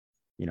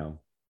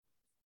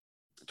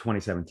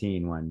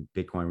 2017 when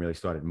Bitcoin really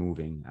started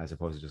moving as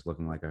opposed to just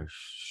looking like a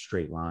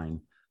straight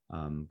line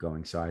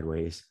going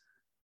sideways.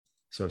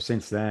 So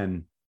since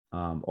then,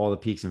 all the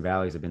peaks and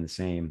valleys have been the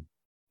same,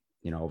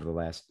 over the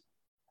last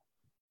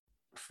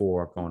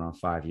 4 going on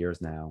 5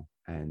 years now.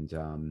 And,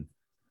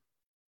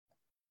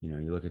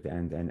 you look at the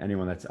end, and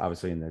anyone that's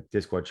obviously in the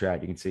Discord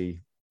chat, you can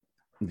see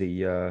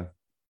the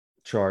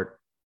chart.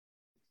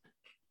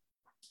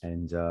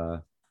 And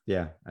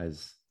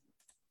as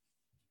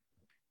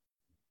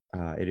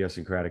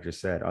Idiosyncratic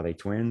just said, are they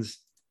twins?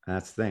 And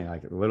that's the thing.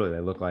 Like literally, they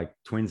look like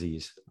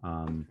twinsies.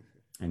 And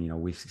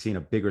we've seen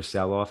a bigger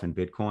sell-off in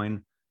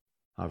Bitcoin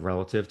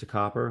relative to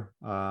copper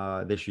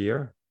this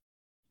year,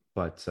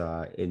 but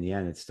in the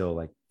end, it's still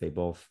like they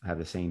both have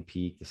the same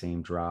peak, the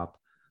same drop.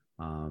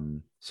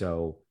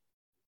 So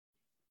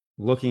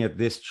looking at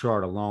this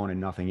chart alone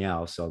and nothing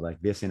else, so like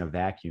this in a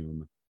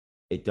vacuum,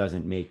 it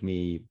doesn't make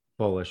me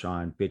bullish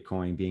on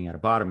Bitcoin being at a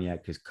bottom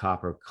yet, because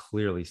copper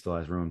clearly still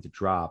has room to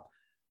drop.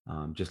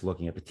 Just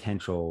looking at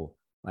potential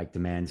like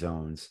demand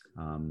zones,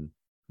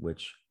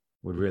 which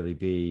would really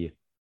be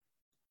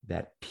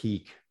that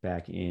peak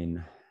back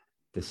in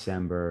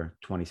December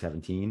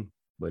 2017,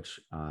 which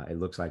it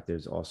looks like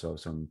there's also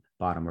some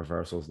bottom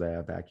reversals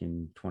there back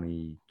in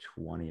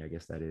 2020. I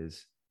guess that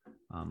is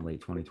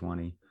late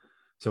 2020.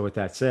 So with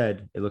that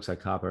said, it looks like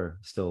copper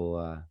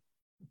still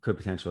could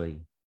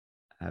potentially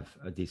have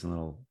a decent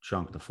little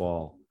chunk to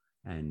fall.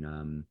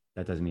 And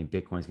that doesn't mean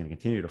Bitcoin's going to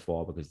continue to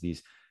fall, because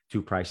these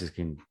two prices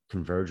can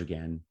converge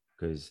again.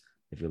 Because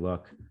if you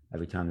look,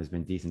 every time there's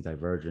been decent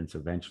divergence,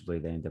 eventually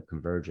they end up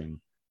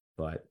converging.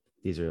 But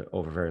these are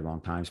over very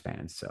long time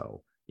spans.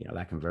 So,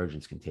 that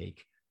convergence can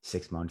take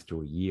 6 months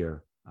to a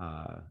year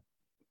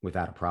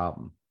without a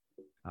problem,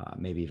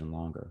 maybe even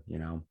longer,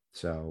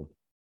 So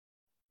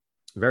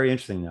very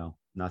interesting, though.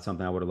 Not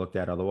something I would have looked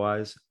at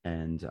otherwise.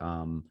 And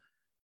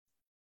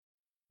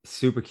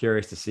super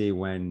curious to see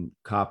when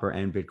copper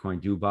and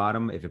Bitcoin do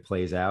bottom, if it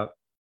plays out,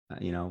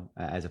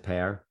 as a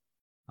pair,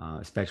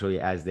 especially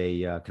as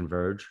they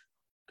converge,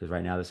 because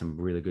right now there's some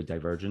really good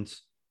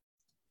divergence.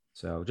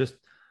 So just,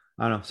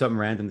 I don't know, something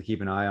random to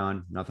keep an eye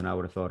on. Nothing I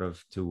would have thought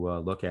of to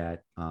look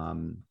at.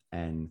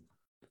 And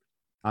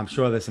I'm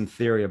sure there's some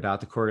theory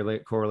about the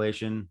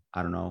correlation.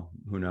 I don't know.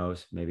 Who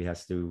knows? Maybe it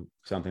has to do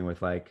something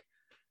with like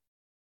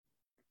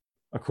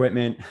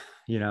equipment,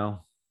 and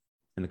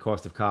the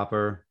cost of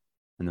copper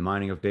and the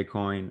mining of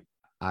Bitcoin.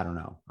 I don't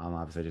know. I'm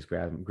obviously just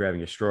grabbing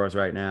your straws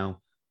right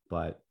now,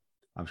 but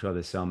I'm sure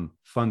there's some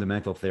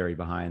fundamental theory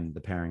behind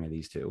the pairing of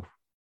these two.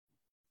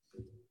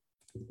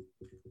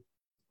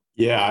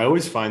 Yeah, I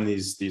always find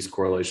these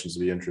correlations to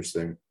be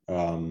interesting.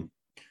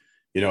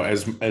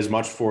 As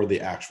much for the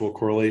actual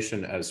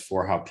correlation as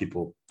for how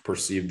people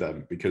perceive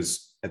them,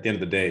 because at the end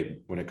of the day,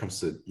 when it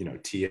comes to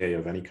TA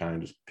of any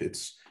kind,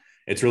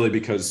 it's really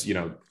because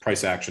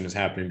price action is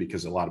happening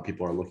because a lot of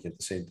people are looking at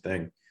the same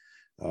thing,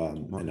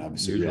 and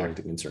obviously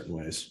reacting in certain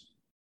ways.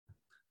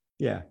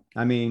 Yeah,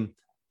 I mean,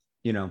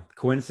 a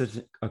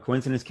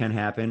coincidence can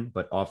happen,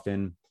 but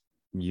often,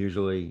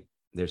 usually,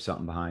 there's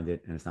something behind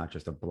it, and it's not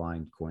just a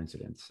blind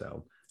coincidence.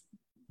 So,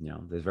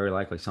 there's very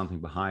likely something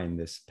behind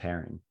this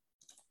pairing.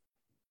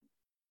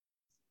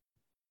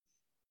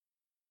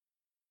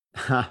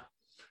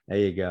 There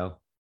you go.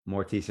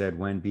 Morty said,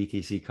 when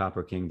BTC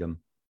Copper Kingdom.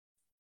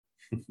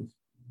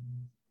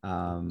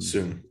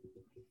 Soon.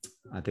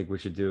 I think we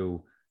should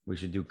do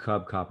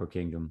Cub Copper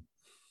Kingdom.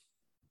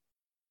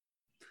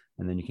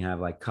 And then you can have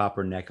like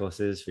copper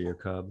necklaces for your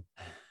cub.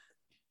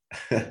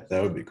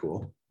 That would be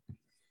cool.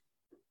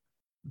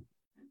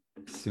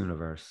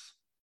 Sooniverse.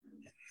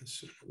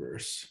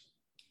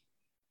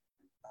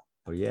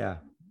 But yeah,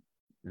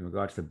 in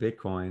regards to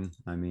Bitcoin,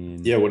 I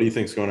mean, yeah, what do you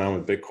think's going on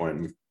with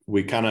Bitcoin?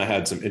 We kind of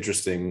had some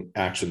interesting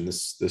action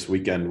this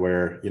weekend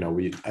where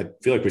I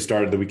feel like we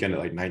started the weekend at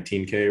like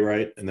 19K,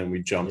 right? And then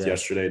we jumped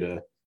yesterday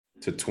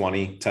to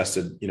 20,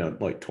 tested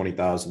like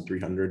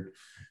 20,300.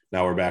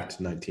 Now we're back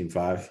to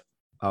 19.5.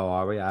 Oh,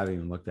 are we? I haven't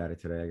even looked at it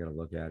today. I got to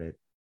look at it.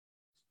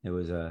 It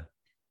was a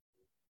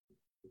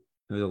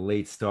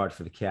late start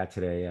for the cat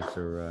today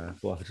after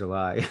 4th of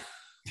July.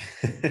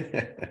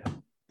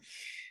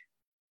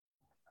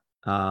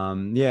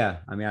 Yeah,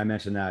 I mean, I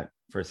mentioned that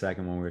for a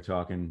second when we were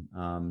talking,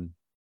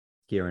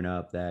 gearing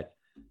up, that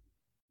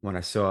when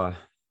I saw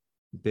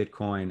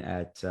Bitcoin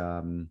at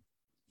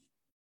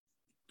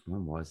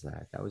when was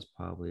that? That was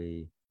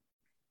probably,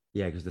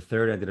 because the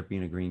third ended up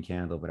being a green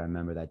candle, but I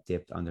remember that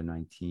dipped under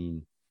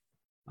 19.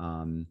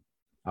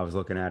 I was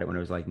looking at it when it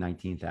was like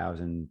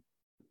 19,000,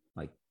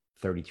 like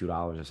 $32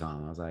 or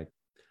something. I was like,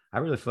 I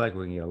really feel like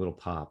we can get a little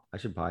pop. I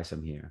should buy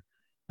some here.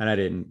 And I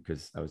didn't,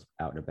 because I was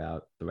out and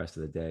about the rest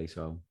of the day.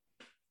 So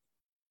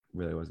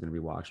really wasn't going to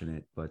be watching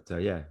it. But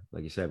yeah,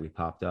 like you said, we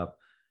popped up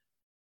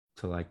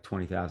to like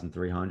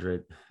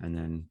 20,300 and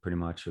then pretty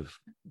much have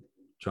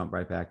jumped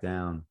right back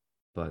down.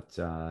 But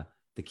the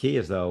key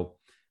is, though,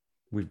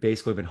 we've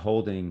basically been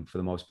holding for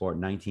the most part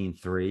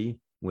 19.3,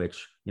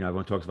 which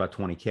everyone talks about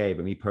 20K,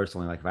 but me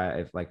personally, like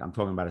if I'm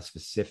talking about a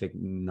specific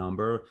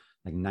number,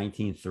 like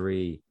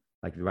 19.3,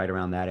 like right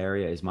around that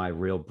area is my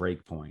real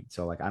break point.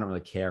 So like I don't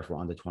really care if we're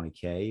under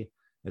 20K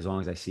as long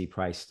as I see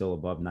price still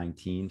above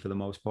 19 for the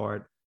most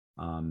part.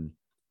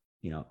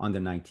 Under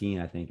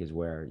 19, I think, is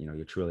where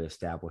you're truly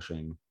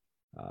establishing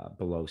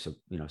below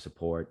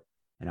support.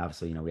 And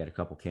obviously, we had a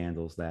couple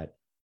candles that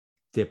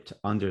dipped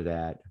under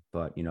that,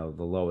 but the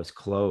lowest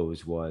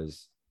close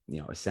was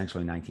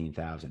essentially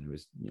 19,000. It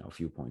was a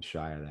few points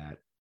shy of that.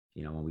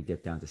 When we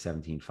dipped down to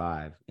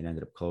 17.5, it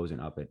ended up closing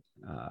up at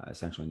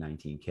essentially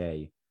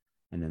 19K.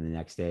 And then the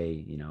next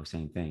day,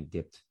 same thing,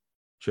 dipped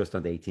just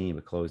under 18,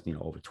 but closed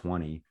over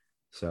 20.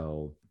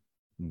 So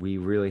we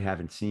really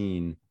haven't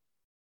seen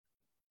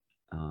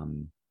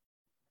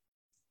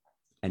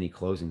any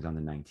closings on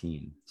the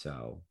 19.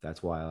 So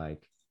that's why,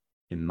 like,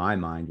 in my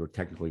mind, we're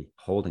technically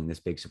holding this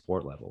big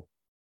support level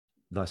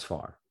thus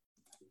far.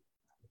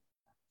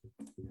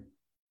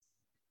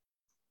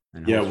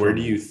 And yeah, where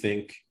do you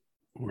think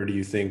if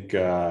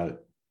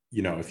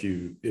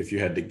you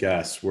had to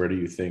guess, where do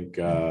you think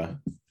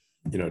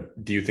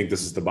do you think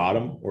this is the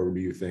bottom, or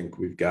do you think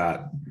we've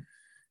got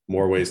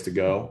more ways to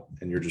go,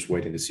 and you're just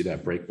waiting to see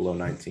that break below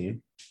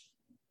 19?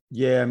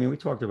 Yeah, I mean, we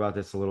talked about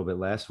this a little bit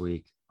last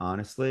week.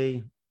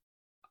 Honestly,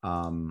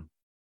 um,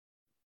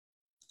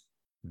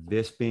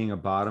 this being a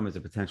bottom is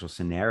a potential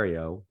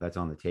scenario that's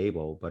on the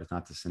table, but it's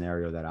not the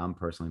scenario that I'm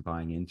personally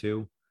buying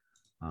into.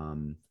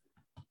 Um,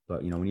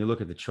 but when you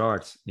look at the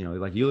charts,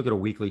 like you look at a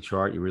weekly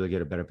chart, you really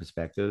get a better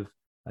perspective.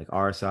 Like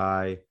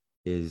RSI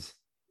is,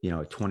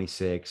 at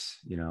 26,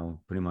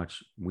 pretty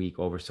much weak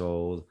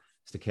oversold.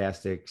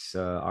 Stochastics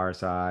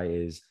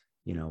RSI is,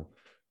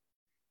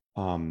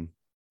 um,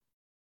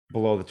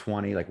 below the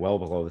 20, like well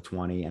below the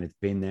 20, and it's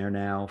been there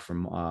now for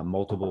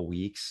multiple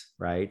weeks,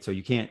 right? So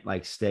you can't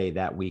like stay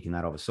that weak and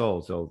that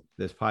oversold. So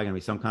there's probably going to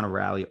be some kind of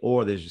rally,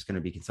 or there's just going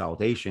to be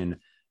consolidation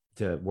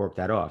to work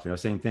that off.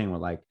 Same thing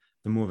with like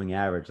the moving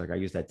average. Like I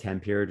use that 10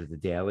 period as the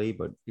daily,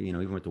 but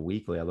even with the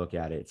weekly, I look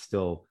at it, it's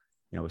still,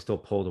 it's still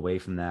pulled away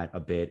from that a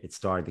bit. It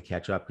started to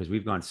catch up because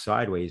we've gone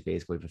sideways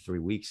basically for 3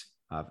 weeks.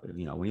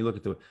 When you look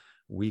at the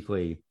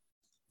weekly,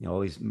 all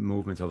these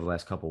movements over the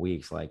last couple of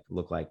weeks, like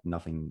look like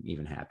nothing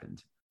even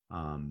happened.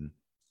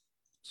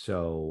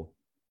 So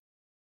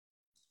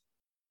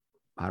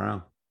I don't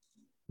know.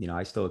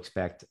 I still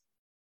expect,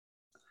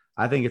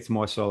 I think it's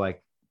more so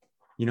like,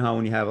 how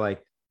when you have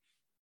like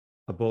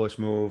a bullish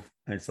move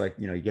and it's like,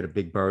 you get a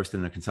big burst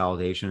and a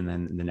consolidation and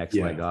then the next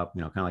leg up,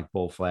 kind of like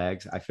bull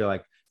flags. I feel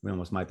like we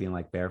almost might be in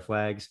like bear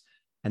flags.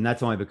 And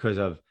that's only because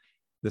of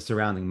the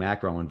surrounding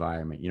macro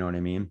environment. You know what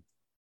I mean?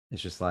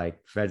 It's just like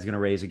Fed's going to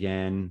raise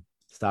again.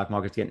 Stock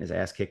market's getting his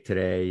ass kicked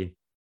today.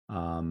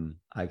 I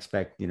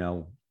expect,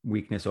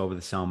 weakness over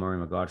the summer in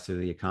regards to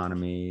the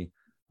economy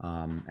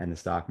and the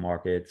stock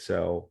market.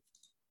 So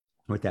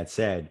with that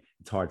said,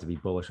 it's hard to be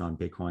bullish on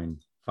Bitcoin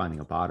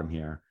finding a bottom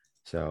here.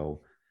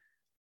 So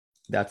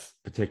that's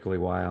particularly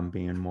why I'm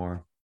being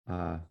more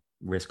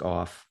risk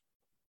off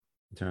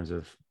in terms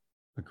of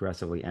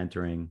aggressively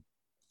entering.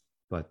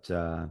 But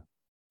the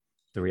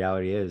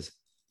reality is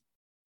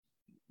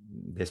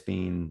this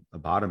being a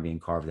bottom being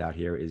carved out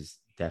here is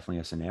definitely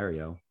a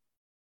scenario.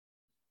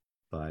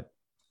 But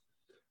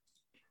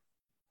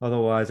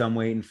otherwise, I'm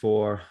waiting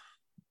for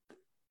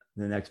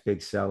the next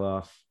big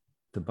sell-off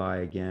to buy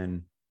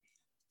again.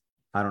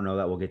 I don't know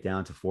that we'll get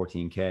down to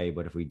 14K,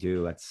 but if we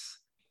do, that's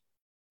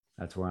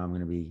where I'm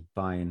going to be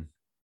buying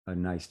a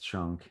nice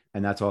chunk.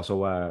 And that's also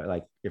why,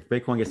 like, if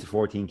Bitcoin gets to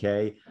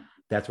 14K,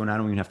 that's when I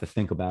don't even have to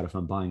think about if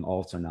I'm buying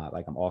alts or not.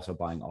 Like, I'm also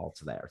buying alts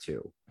there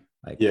too.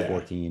 Like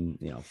 14,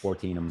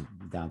 14, I'm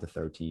down to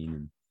 13.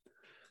 And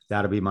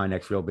that'll be my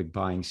next real big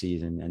buying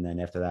season. And then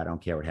after that, I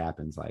don't care what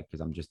happens, like,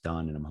 because I'm just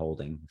done and I'm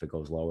holding. If it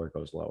goes lower, it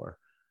goes lower.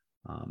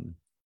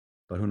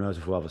 But who knows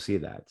if we'll ever see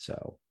that.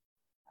 So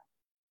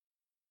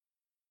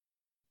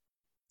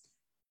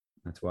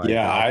that's why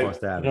dollar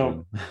cost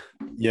averaging.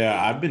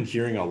 I've been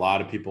hearing a lot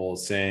of people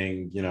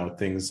saying,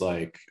 things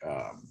like,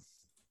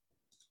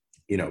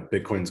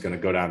 Bitcoin's going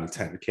to go down to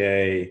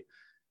 10K,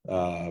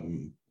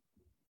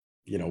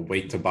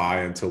 wait to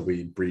buy until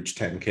we breach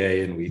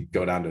 10K and we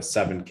go down to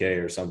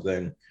 7K or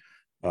something.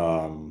 I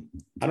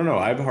don't know.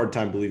 I have a hard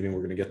time believing we're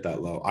going to get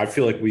that low. I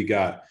feel like we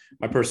got,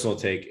 my personal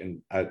take,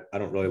 and I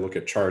don't really look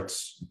at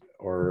charts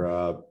or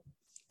I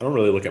don't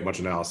really look at much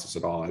analysis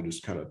at all. I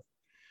just kind of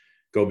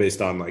go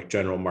based on like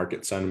general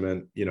market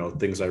sentiment,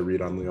 things I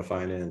read on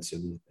LeoFinance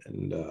and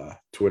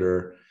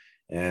Twitter.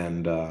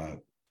 And,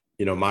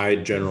 my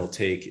general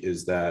take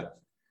is that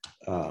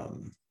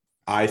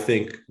I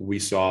think we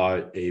saw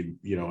a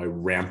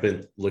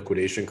rampant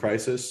liquidation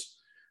crisis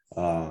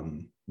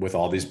with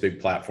all these big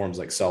platforms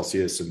like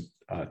Celsius and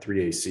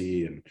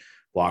 3AC and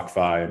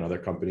BlockFi and other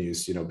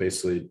companies,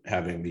 basically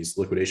having these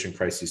liquidation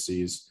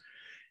crises.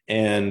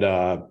 And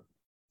I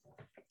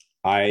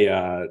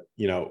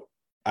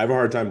have a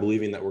hard time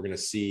believing that we're going to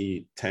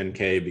see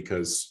 10K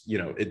because,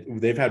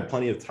 they've had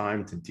plenty of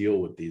time to deal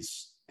with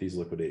these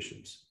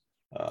liquidations.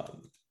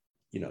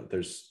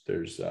 There's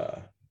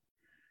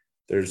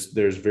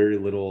very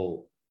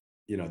little,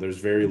 there's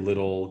very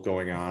little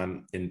going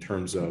on in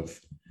terms of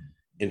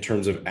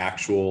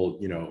actual,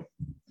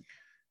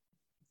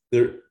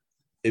 there,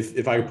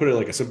 if I could put it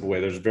like a simple way,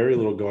 there's very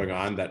little going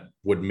on that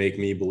would make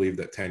me believe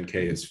that 10K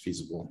is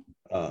feasible.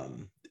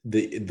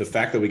 The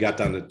fact that we got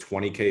down to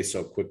 20K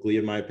so quickly,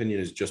 in my opinion,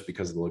 is just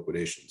because of the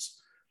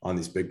liquidations on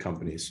these big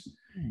companies.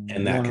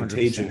 And that 100%.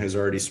 Contagion has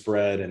already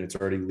spread and it's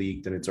already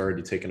leaked and it's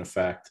already taken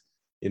effect.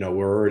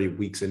 We're already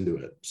weeks into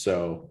it.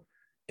 So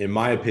in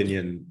my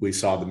opinion, we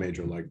saw the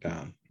major leg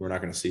down. We're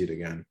not going to see it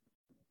again.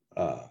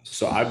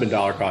 So I've been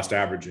dollar cost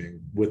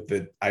averaging with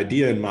the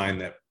idea in mind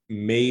that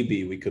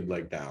maybe we could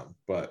leg down,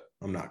 but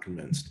I'm not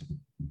convinced.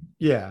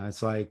 Yeah,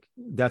 it's like,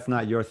 that's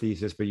not your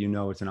thesis, but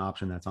it's an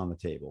option that's on the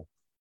table.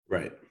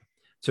 Right.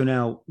 So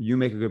now you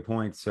make a good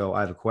point. So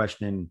I have a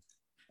question.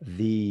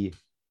 The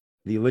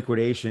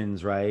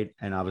liquidations, right?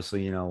 And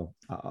obviously,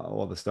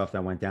 all the stuff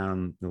that went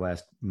down the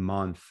last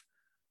month,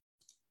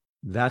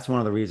 that's one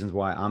of the reasons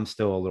why I'm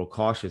still a little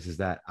cautious, is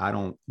that I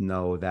don't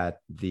know that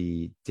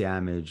the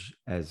damage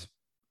has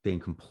been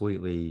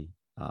completely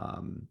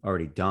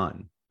already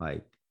done.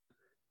 Like,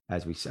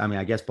 I mean,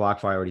 I guess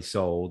BlockFi already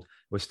sold.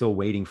 We're still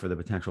waiting for the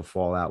potential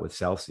fallout with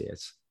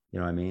Celsius. You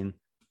know what I mean?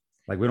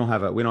 Like we don't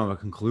have a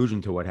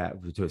conclusion to what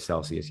happened to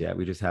Celsius yet.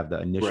 We just have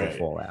the initial Right.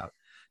 fallout.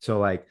 So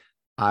like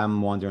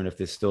I'm wondering if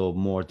there's still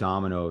more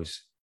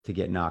dominoes to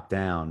get knocked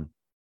down,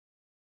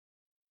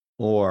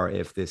 or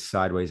if this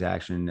sideways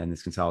action and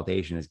this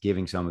consolidation is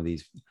giving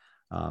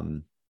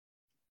um,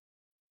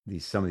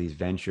 some of these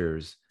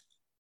ventures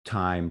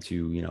time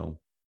to,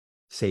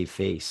 save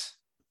face.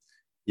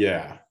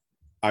 Yeah.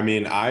 I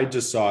mean, I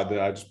just saw that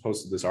I just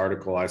posted this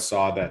article. I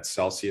saw that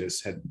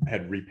Celsius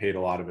had repaid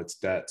a lot of its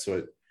debt.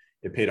 So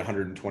it paid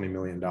 $120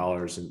 million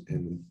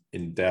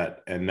in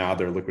debt, and now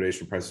their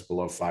liquidation price is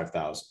below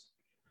 5,000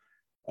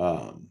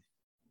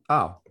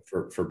 Oh,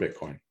 for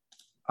Bitcoin.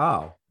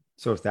 oh,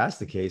 so if that's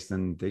the case,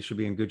 then they should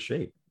be in good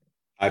shape.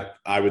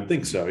 I would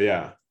think so,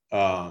 yeah.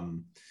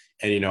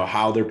 And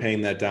how they're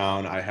paying that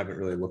down, I haven't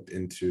really looked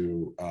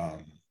into,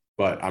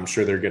 but I'm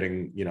sure they're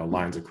getting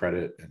lines of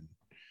credit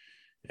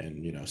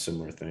and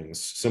similar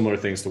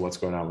things to what's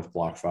going on with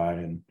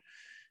BlockFi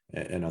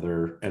and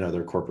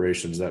other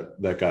corporations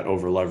that got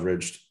over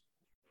leveraged.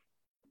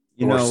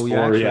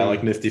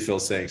 Like Nifty Phil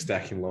saying,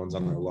 stacking loans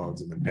on their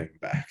loans and then paying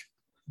back.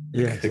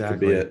 Yeah, exactly. It could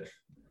be it.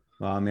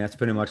 Well, I mean, that's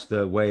pretty much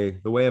the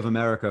way of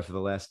America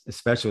for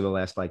especially the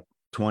last like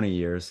 20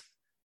 years.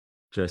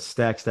 Just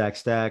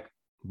stack,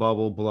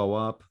 bubble, blow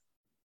up.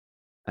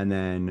 And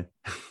then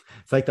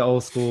it's like the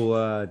old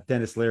school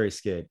Dennis Leary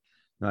skit.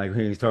 Like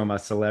when he was talking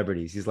about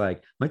celebrities, he's like,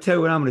 "I'm gonna tell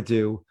you what I'm gonna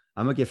do.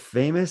 I'm gonna get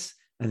famous,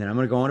 and then I'm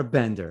gonna go on a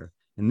bender,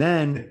 and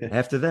then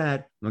after that,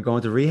 I'm gonna go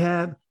into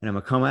rehab, and I'm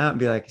gonna come out and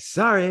be like,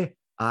 sorry,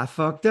 I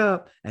fucked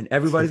up, and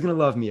everybody's gonna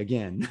love me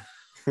again."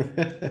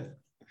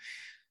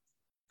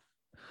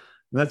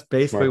 That's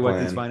basically what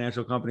these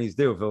financial companies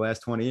do for the last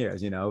 20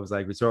 years. It was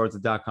like we saw it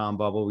at the .com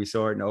bubble, we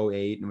saw it in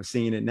 '08, and we're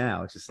seeing it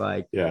now. It's just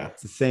like, yeah,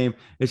 it's the same.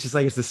 It's just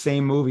like it's the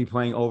same movie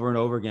playing over and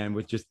over again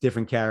with just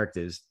different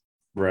characters.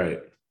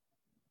 Right.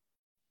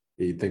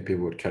 You'd think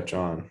people would catch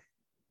on.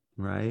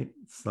 Right.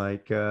 It's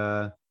like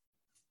what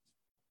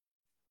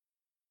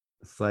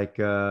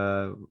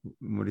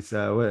he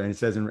said. What he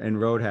says in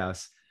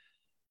Roadhouse.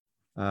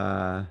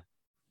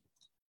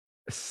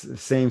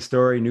 Same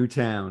story, new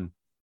town.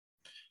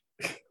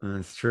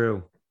 It's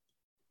true.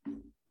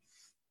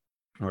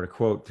 Or to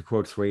quote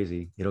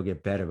Swayze, it'll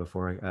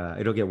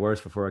get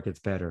worse before it gets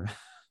better.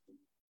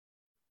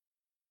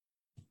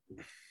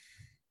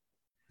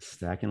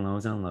 Stacking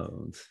loads on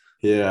loads.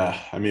 Yeah,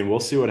 I mean, we'll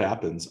see what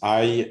happens.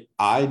 I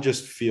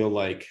just feel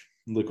like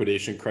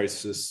liquidation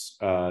crisis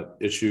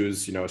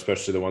issues,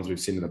 especially the ones we've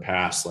seen in the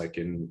past, like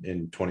in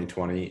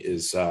 2020,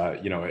 is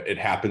it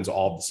happens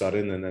all of a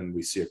sudden, and then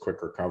we see a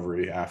quick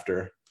recovery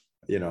after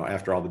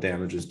all the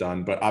damage is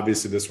done. But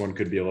obviously this one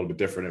could be a little bit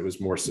different. It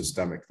was more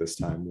systemic this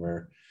time,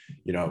 where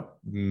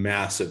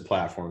massive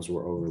platforms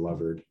were over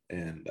levered,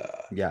 and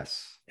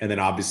yes, and then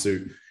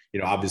obviously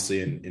in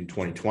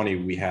 2020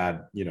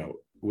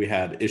 we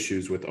had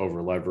issues with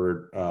over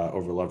levered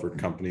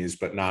companies,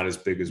 but not as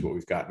big as what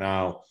we've got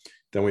now.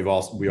 Then we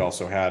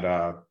also had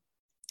a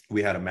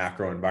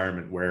macro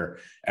environment where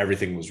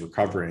everything was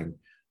recovering,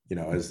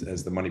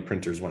 as the money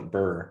printers went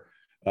burr.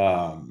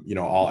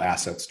 All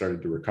assets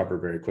started to recover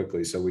very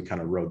quickly. So we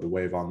kind of rode the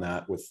wave on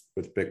that with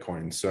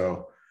Bitcoin.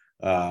 So,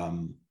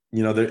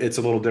 it's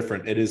a little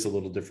different. It is a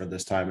little different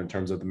this time in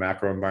terms of the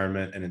macro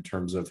environment and in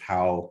terms of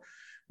how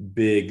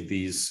big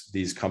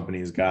these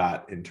companies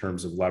got in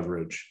terms of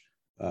leverage.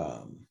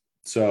 And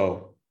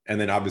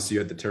then obviously you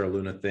had the Terra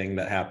Luna thing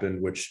that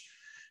happened, which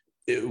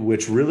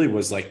really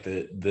was like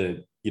it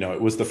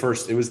was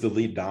the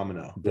lead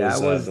domino. That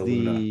was the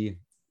Luna,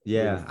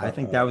 yeah. I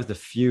think that was the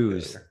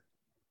fuse. Failure.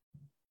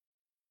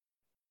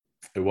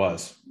 It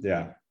was,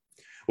 yeah.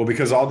 Well,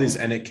 because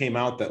it came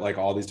out that like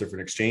all these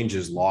different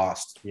exchanges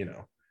lost,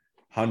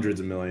 hundreds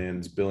of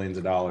millions, billions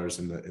of dollars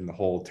in the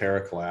whole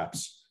Terra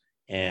collapse.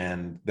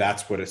 And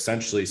that's what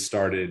essentially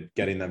started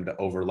getting them to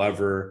over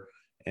lever.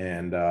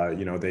 And,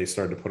 they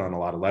started to put on a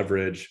lot of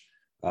leverage.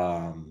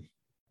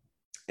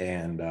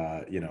 And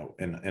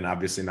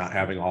obviously not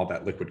having all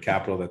that liquid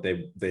capital that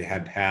they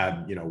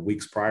had,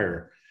 weeks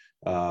prior.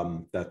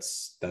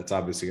 That's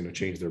obviously going to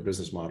change their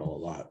business model a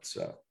lot.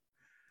 So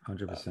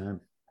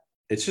 100%.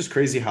 It's just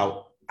crazy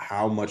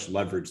how much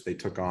leverage they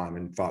took on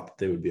and thought that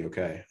they would be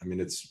okay. I mean,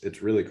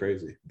 it's really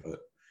crazy, but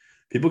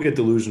people get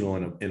delusional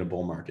in a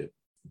bull market.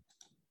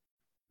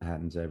 It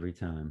happens every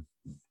time.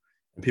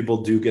 And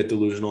people do get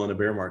delusional in a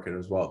bear market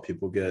as well.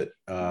 People get,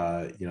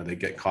 they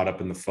get caught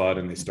up in the FUD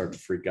and they start to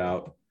freak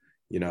out.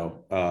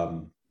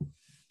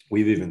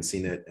 We've even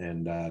seen it,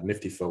 and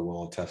Nifty Phil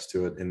will attest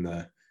to it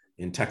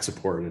in tech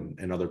support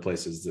and other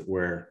places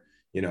where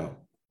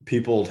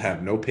people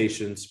have no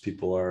patience.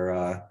 People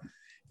are,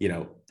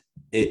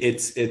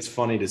 it's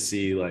funny to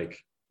see like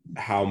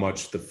how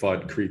much the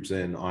FUD creeps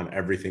in on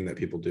everything that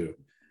people do.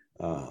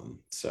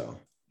 So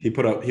he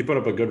put up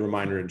a good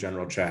reminder in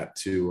general chat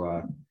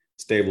to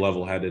stay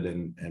level-headed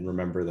and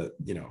remember that,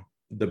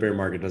 the bear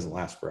market doesn't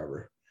last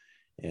forever.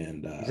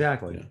 And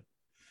exactly.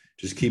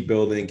 Just keep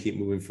building, keep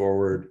moving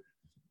forward.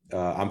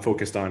 I'm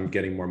focused on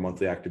getting more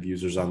monthly active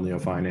users on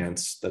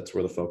LeoFinance. That's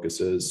where the focus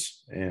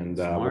is. And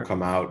we'll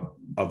come out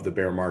of the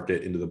bear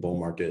market into the bull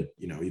market,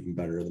 even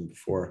better than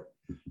before.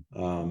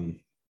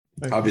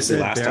 Like obviously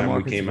said, last time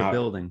we came out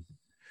building.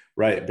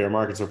 Right. Bear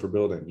markets are for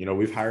building.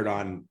 We've hired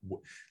on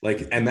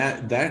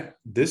and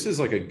this is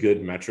like a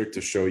good metric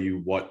to show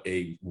you what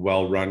a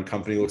well-run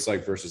company looks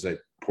like versus a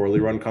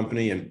poorly run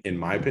company. And in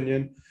my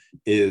opinion,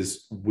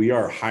 is we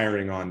are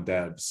hiring on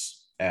devs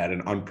at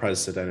an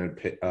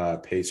unprecedented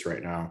pace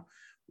right now.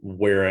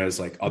 Whereas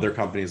like other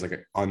companies,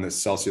 like on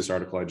this Celsius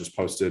article I just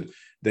posted,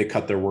 they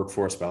cut their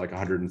workforce by like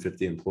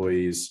 150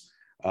 employees.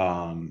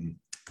 BlockFi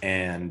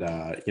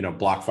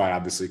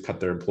obviously cut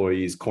their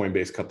employees.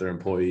 Coinbase cut their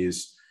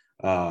employees.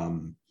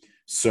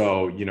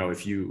 So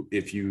if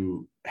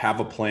you have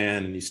a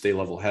plan and you stay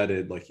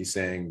level-headed, like he's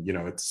saying,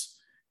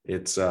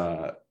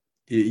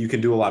 you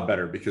can do a lot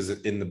better, because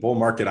in the bull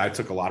market, I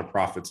took a lot of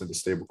profits into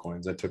stable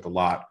coins. I took a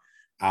lot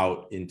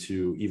out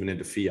into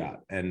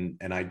fiat, and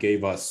I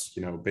gave us,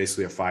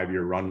 basically a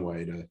 5-year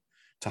runway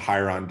to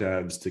hire on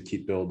devs to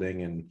keep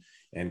building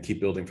and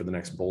keep building for the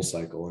next bull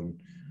cycle.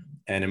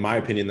 And in my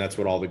opinion, that's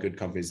what all the good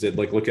companies did.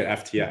 Like, look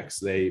at FTX.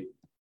 They,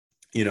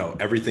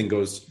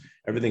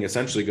 everything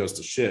essentially goes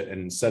to shit.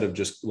 And instead of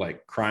just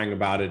like crying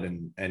about it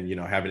and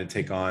having to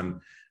take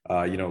on,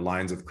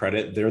 lines of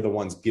credit, they're the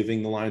ones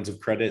giving the lines of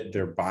credit.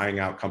 They're buying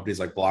out companies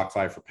like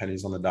BlockFi for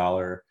pennies on the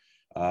dollar.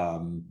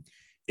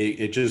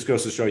 It just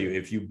goes to show you,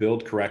 if you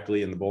build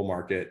correctly in the bull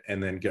market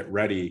and then get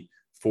ready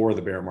for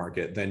the bear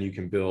market, then you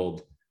can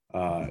build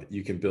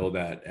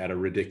at a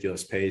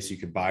ridiculous pace. You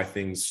can buy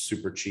things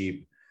super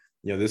cheap.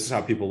 This is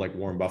how people like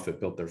Warren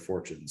Buffett built their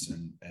fortunes.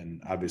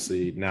 And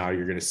obviously now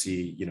you're going to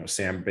see,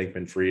 Sam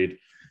Bankman-Fried,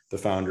 the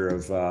founder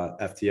of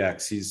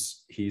FTX,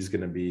 he's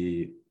going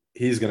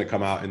to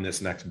come out in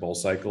this next bull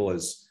cycle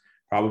as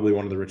probably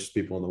one of the richest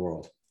people in the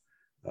world.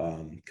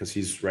 Because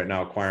he's right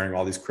now acquiring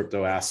all these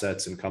crypto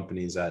assets and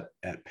companies at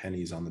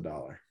pennies on the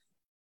dollar.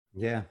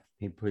 Yeah.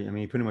 He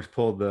pretty much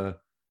pulled the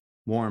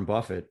Warren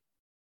Buffett,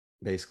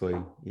 basically.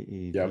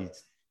 He's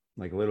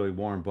like literally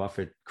Warren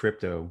Buffett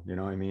crypto, you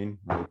know what I mean?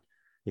 Like,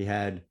 he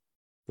had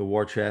the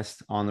war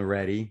chest on the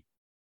ready,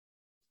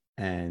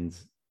 and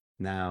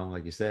now,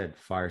 like you said,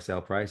 fire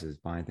sale prices,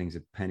 buying things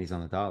at pennies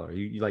on the dollar.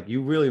 You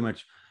pretty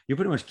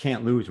much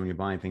can't lose when you're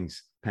buying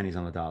things pennies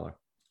on the dollar.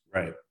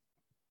 Right.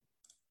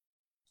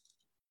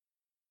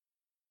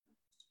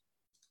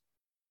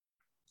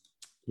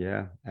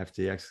 Yeah,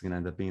 FTX is going to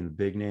end up being the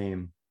big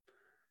name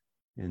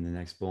in the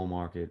next bull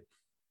market.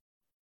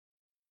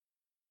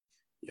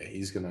 Yeah,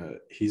 he's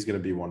gonna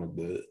be one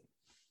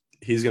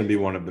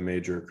of the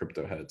major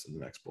crypto heads in the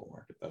next bull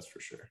market. That's for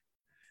sure.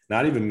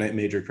 Not even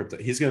major crypto.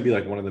 He's going to be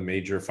like one of the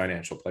major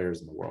financial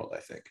players in the world, I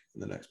think, in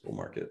the next bull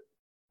market.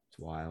 It's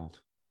wild.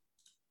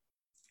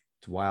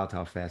 It's wild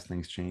how fast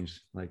things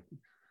change. Like,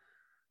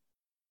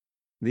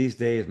 these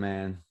days,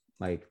 man,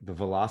 like the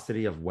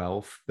velocity of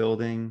wealth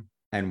building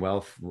and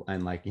wealth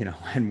and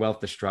and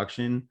wealth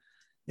destruction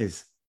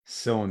is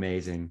so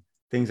amazing.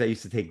 Things that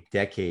used to take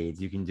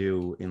decades, you can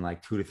do in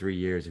like 2 to 3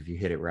 years if you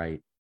hit it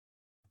right.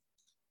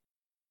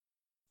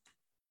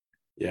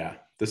 Yeah,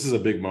 this is a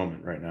big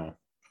moment right now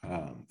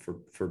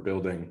for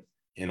building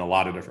in a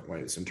lot of different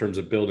ways, in terms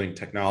of building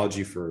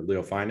technology for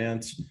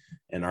LeoFinance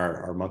and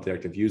our monthly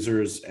active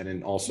users,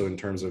 and also in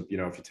terms of,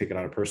 if you take it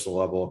on a personal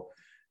level,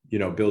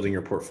 building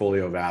your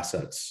portfolio of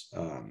assets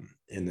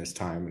in this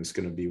time is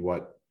going to be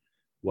what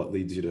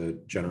leads you to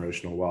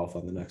generational wealth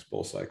on the next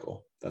bull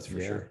cycle. That's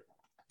for sure.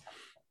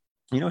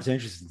 It's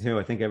interesting too.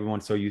 I think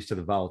everyone's so used to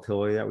the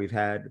volatility that we've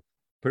had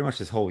pretty much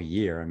this whole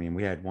year. I mean,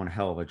 we had one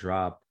hell of a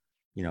drop,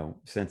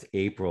 since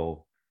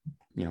April.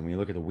 When you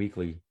look at the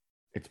weekly,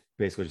 it's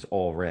basically just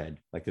all red.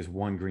 Like, there's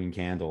one green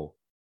candle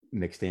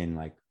mixed in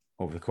like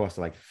over the course of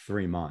like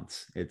 3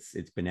 months. It's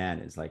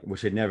bananas, like,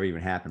 which had never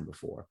even happened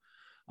before.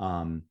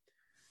 But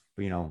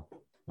when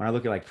I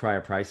look at like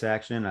prior price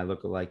action, I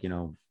look at like,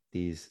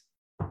 these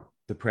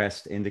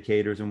depressed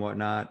indicators and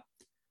whatnot.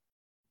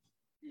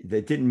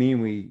 That didn't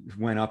mean we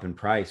went up in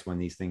price when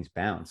these things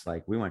bounced.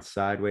 Like, we went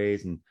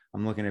sideways, and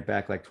I'm looking at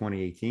back like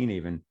 2018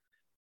 even.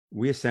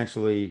 We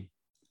essentially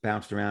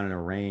bounced around in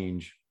a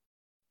range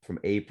from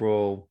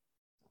April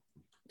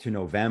to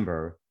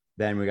November.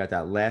 Then we got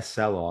that last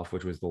sell-off,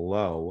 which was the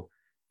low.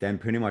 Then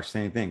pretty much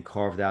same thing,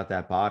 carved out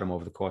that bottom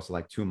over the course of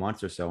like 2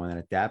 months or so. And then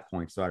at that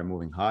point started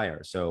moving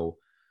higher. So,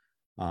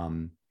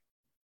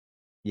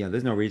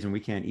 there's no reason we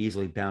can't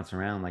easily bounce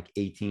around like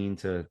 18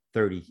 to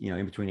 30,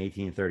 in between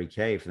 18 and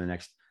 30K for the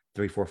next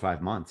 3, 4,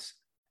 5 months.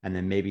 And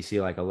then maybe see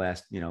like a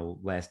last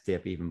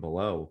dip even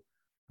below.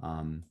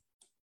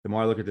 The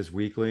more I look at this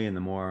weekly and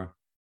the more,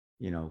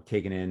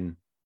 taking in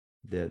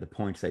the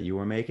points that you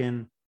were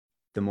making,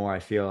 the more I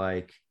feel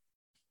like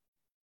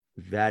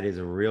that is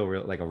a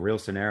real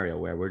scenario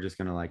where we're just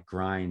going to like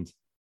grind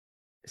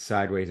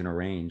sideways in a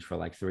range for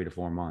like 3 to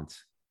 4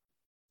 months.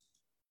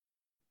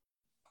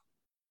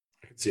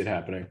 I can see it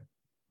happening.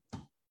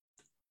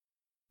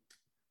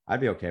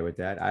 I'd be okay with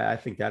that. I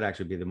think that'd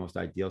actually be the most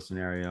ideal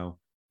scenario,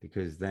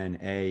 because then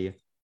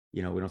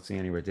we don't see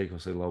any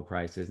ridiculously low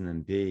prices. And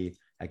then B,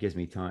 that gives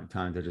me time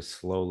to just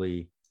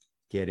slowly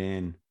get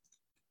in,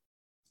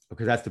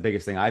 because that's the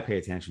biggest thing I pay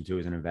attention to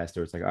as an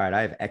investor. It's like, all right,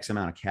 I have X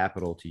amount of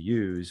capital to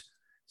use,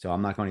 so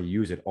I'm not going to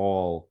use it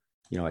all,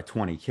 at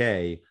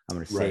 20K. I'm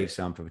going to save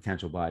some for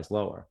potential buys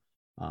lower.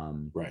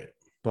 Right.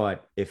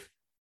 But if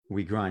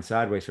we grind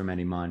sideways for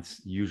many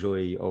months,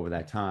 usually over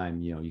that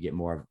time, you get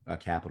more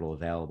capital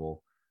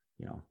available.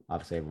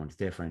 Obviously everyone's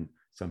different.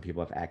 Some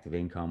people have active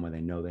income where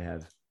they know they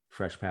have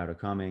fresh powder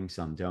coming.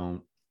 Some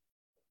don't.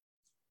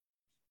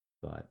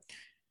 But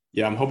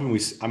yeah, I'm hoping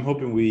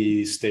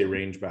we stay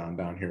range bound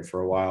down here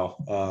for a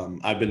while.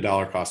 I've been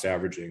dollar cost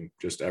averaging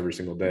just every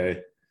single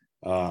day.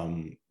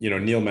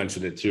 Neil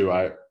mentioned it too.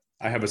 I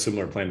have a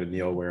similar plan to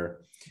Neil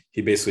where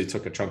he basically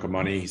took a chunk of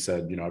money. He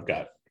said,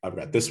 I've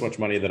got this much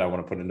money that I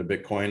want to put into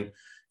Bitcoin,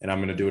 and I'm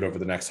going to do it over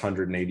the next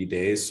 180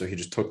 days. So he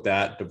just took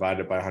that,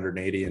 divided by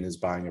 180, and is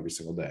buying every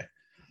single day.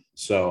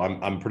 So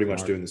I'm pretty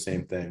much doing the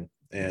same thing,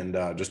 and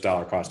just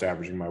dollar cost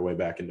averaging my way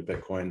back into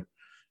Bitcoin.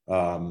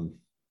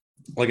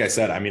 Like I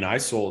said, I mean, I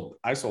sold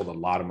a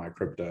lot of my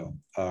crypto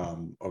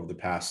over the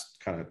past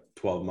kind of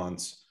 12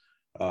 months,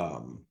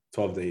 12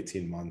 to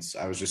 18 months.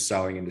 I was just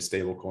selling into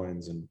stable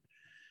coins and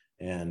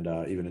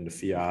even into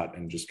fiat,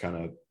 and just kind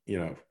of,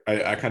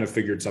 I kind of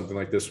figured something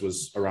like this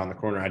was around the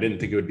corner. I didn't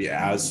think it would be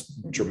as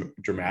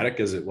dramatic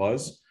as it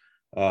was.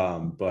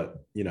 But,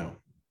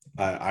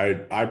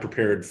 I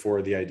prepared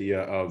for the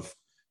idea of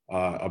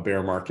a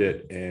bear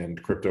market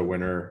and crypto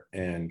winter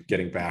and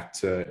getting back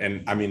to,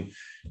 and I mean,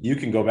 you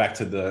can go back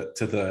to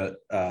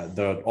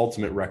the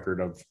ultimate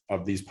record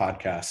of these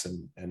podcasts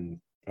and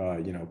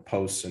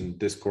posts and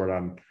Discord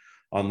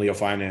on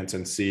LeoFinance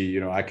and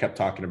see, I kept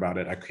talking about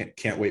it. I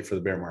can't wait for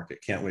the bear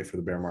market. Can't wait for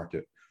the bear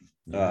market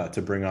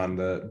to bring on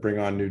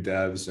new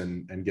devs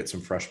and get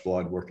some fresh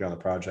blood working on the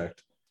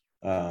project.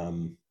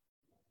 And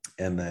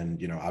then,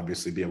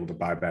 obviously be able to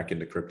buy back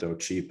into crypto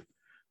cheap.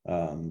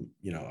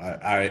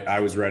 I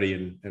was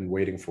ready and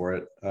waiting for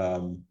it.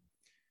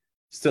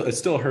 It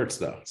still hurts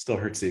though. It still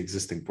hurts the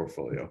existing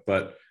portfolio,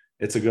 but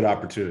it's a good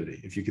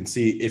opportunity. If you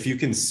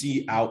can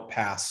see out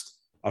past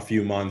a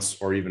few months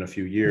or even a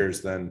few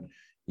years, then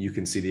you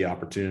can see the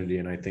opportunity.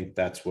 And I think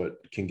that's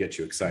what can get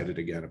you excited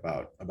again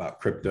about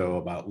crypto,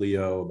 about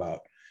Leo,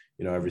 about,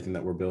 everything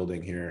that we're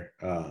building here.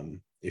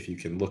 If you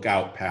can look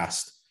out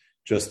past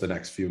just the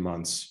next few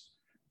months,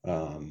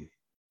 I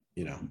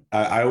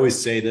always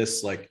say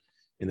this, like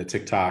in the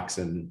TikToks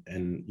and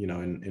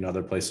in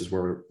other places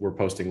where we're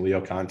posting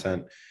Leo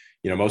content,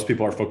 most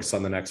people are focused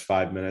on the next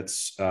 5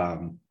 minutes,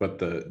 but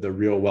the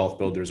real wealth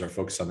builders are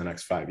focused on the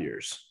next 5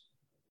 years.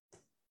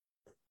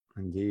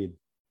 Indeed.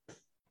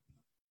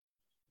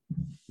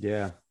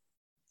 Yeah.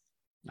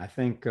 I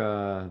think,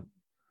 what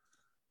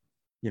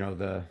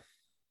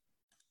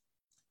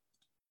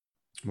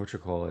you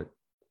call it?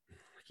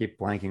 I keep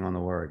blanking on the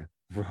word.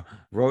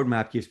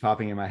 Roadmap keeps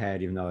popping in my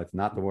head, even though it's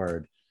not the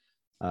word.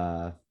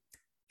 It's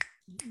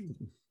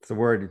the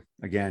word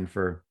again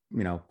for,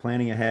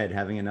 planning ahead,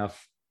 having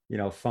enough,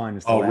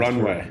 funds. Oh,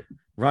 runway.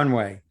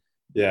 Runway.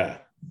 Yeah.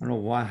 I don't know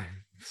why.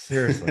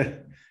 Seriously.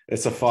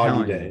 It's a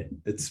foggy day.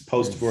 It's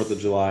post 4th of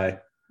July.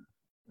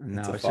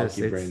 No, it's a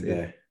foggy brain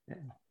day.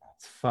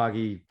 It's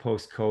foggy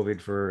post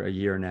COVID for a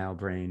year now,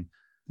 brain.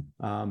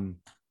 The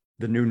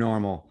new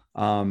normal.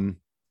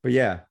 But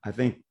yeah, I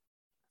think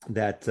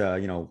that,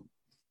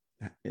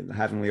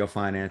 having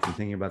LeoFinance and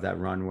thinking about that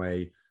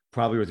runway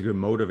probably was a good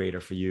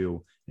motivator for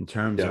you in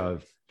terms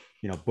of,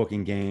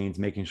 booking gains,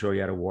 making sure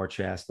you had a war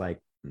chest. Like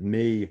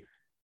me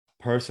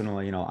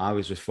personally, I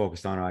was just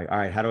focused on, all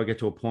right, how do I get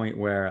to a point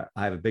where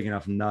I have a big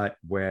enough nut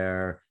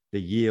where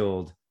the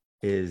yield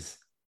is,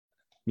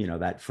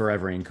 that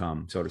forever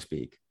income, so to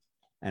speak.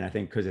 And I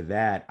think because of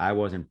that, I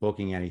wasn't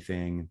booking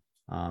anything.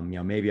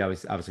 Maybe I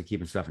was obviously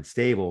keeping stuff in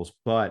stables,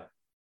 but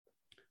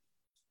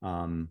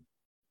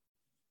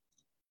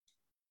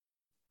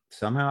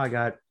somehow I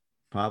got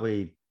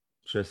probably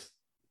just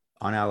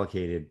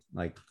unallocated,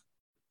 like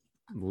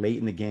late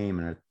in the game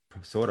and at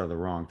sort of the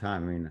wrong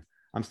time. I mean,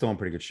 I'm still in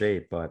pretty good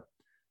shape, but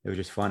it was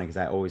just funny because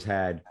I always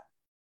had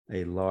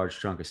a large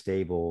chunk of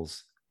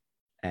stables,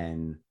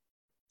 and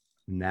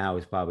now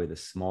is probably the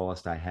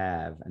smallest I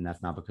have. And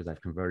that's not because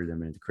I've converted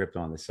them into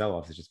crypto on the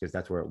sell-off. It's just because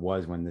that's where it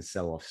was when this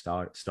sell-off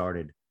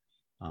started.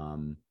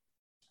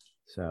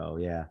 So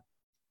yeah,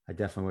 I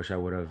definitely wish I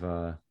would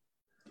have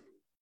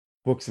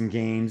booked some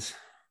gains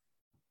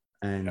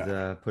and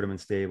put them in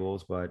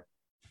stables, but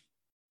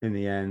in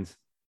the end,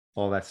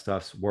 all that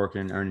stuff's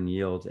working, earning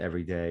yields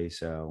every day.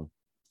 So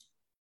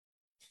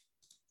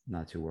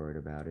not too worried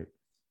about it.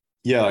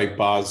 Yeah, like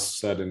Boz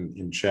said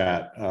in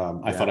chat,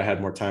 I thought I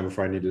had more time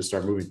before I needed to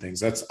start moving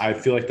things. I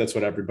feel like that's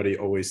what everybody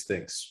always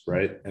thinks,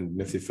 right? And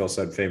Nifty Phil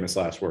said famous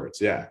last words.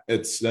 Yeah,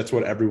 that's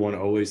what everyone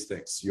always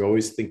thinks. You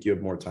always think you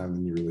have more time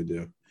than you really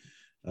do.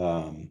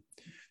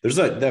 There's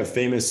that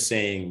famous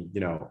saying,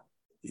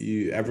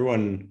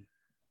 everyone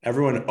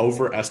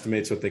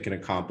overestimates what they can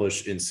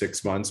accomplish in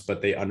 6 months,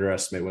 but they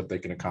underestimate what they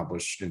can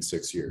accomplish in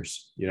 6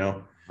 years,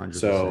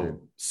 100%.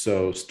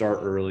 So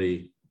start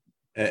early.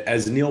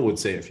 As Neil would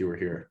say if you were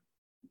here,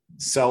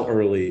 sell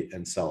early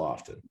and sell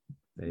often.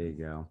 There you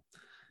go.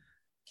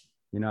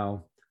 You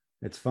know,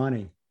 it's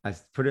funny. I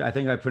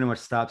think I pretty much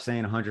stopped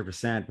saying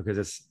 100% because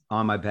it's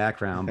on my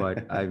background,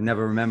 but I've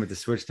never remembered to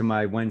switch to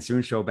my when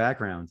soon show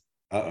background.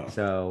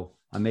 So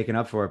I'm making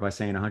up for it by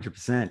saying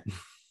 100%.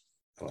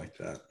 I like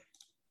that.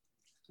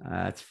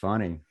 That's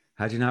funny.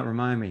 How'd you not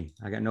remind me?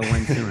 I got no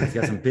when soon. I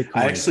got some Bitcoin.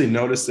 I actually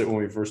noticed it when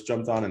we first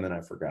jumped on, and then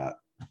I forgot.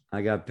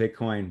 I got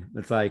Bitcoin.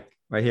 It's like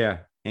right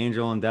here,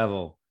 angel and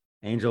devil.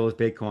 Angel is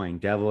Bitcoin.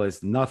 Devil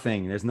is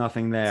nothing. There's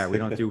nothing there. We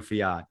don't do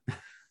fiat.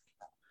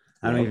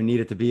 I don't even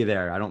need it to be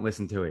there. I don't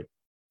listen to it.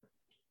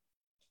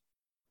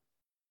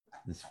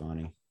 It's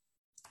funny.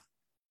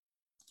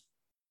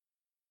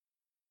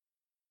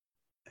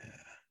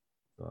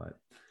 But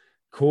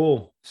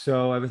cool.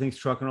 So everything's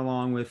trucking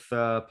along with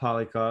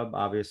Polycub.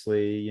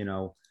 Obviously, you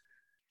know,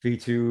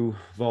 V2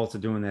 vaults are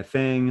doing their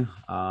thing.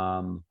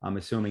 I'm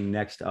assuming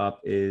next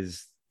up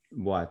is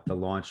what, the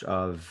launch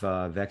of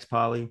Vex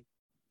Poly.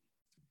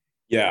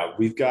 Yeah,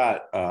 we've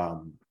got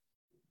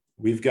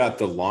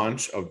the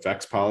launch of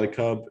Vex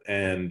Polycub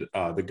and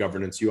the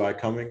governance UI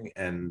coming,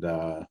 and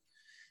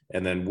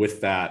then with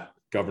that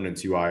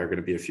governance UI are going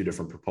to be a few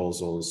different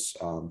proposals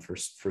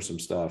for some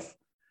stuff.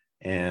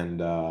 And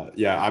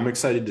yeah, I'm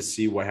excited to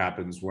see what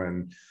happens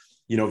when,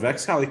 you know,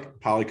 Vex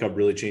Polycub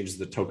really changes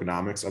the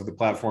tokenomics of the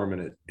platform,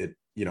 and it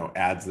you know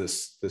adds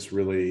this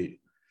really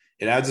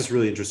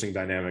interesting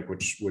dynamic,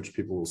 which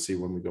people will see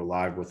when we go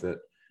live with it.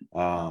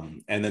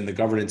 And then the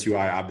governance UI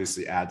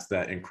obviously adds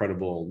that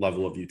incredible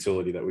level of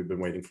utility that we've been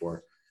waiting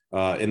for.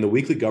 In the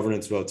weekly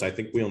governance votes, I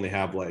think we only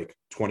have like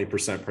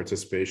 20%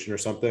 participation or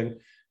something.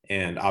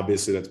 And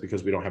obviously that's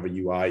because we don't have a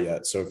UI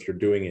yet. So if you're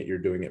doing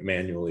it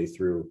manually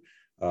through,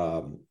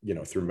 you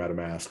know, through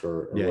MetaMask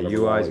or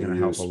UI is going to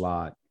help a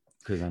lot.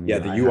 Because I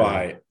mean, the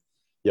UI,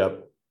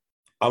 yep.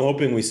 I'm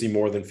hoping we see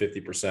more than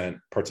 50%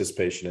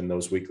 participation in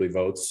those weekly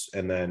votes.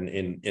 And then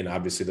in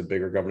obviously the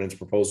bigger governance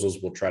proposals,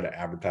 we'll try to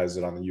advertise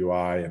it on the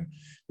UI and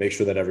make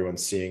sure that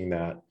everyone's seeing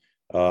that,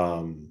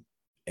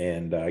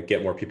 and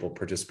get more people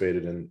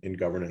participated in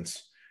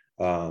governance.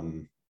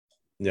 You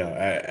know,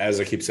 as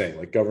I keep saying,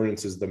 like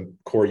governance is the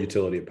core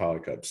utility of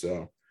Polycub.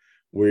 So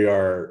we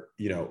are,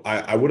 you know,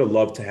 I would have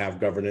loved to have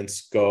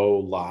governance go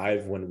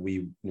live when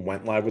we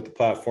went live with the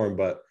platform,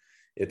 but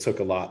it took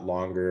a lot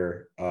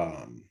longer.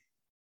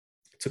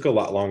 Took a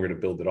lot longer to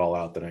build it all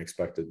out than I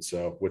expected.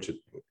 So, which it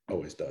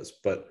always does,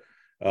 but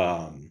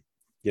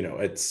you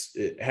know,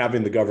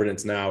 having the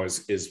governance now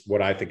is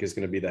what I think is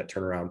going to be that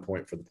turnaround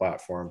point for the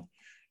platform.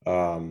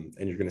 And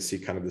you're going to see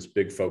kind of this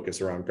big focus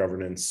around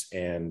governance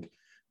and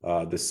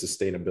this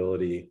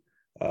sustainability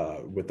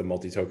with the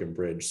multi-token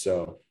bridge.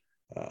 So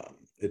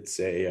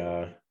it's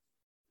a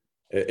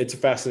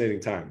fascinating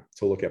time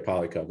to look at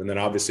Polycub. And then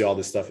obviously all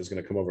this stuff is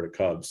going to come over to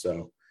Cub.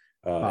 So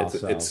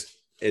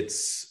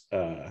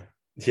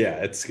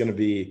yeah, it's going to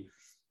be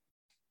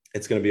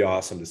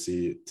awesome to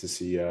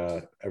see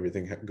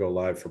everything go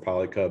live for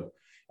Polycub.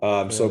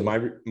 So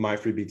my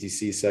free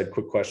BTC said,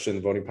 quick question: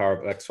 the voting power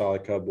of X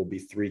Polycub will be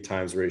 3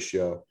 times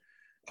ratio.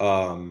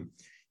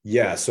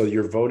 Yeah, so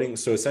you're voting.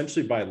 So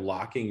essentially, by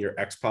locking your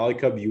X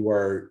Polycub, you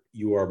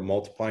are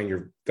multiplying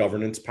your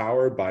governance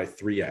power by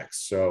 3x.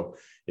 So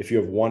if you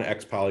have 1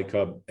 X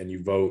Polycub and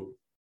you vote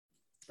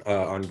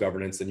on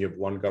governance, then you have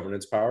 1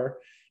 governance power.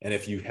 And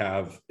if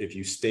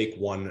you stake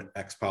 1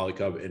 X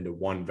Polycub into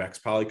 1 Vex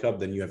Polycub,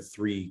 then you have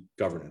 3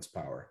 governance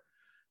power.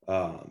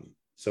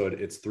 So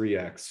it's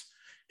 3x.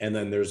 And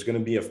then there's going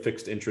to be a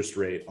fixed interest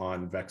rate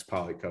on Vex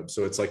Polycub.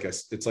 So it's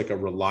like a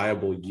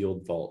reliable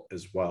yield vault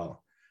as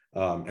well.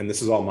 And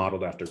this is all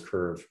modeled after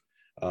Curve,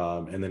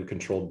 and then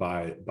controlled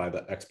by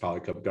the X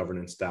Polycub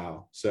governance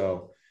DAO.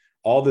 So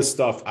all this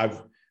stuff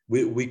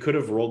we could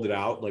have rolled it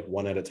out like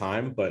one at a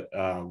time, but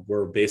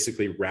we're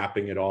basically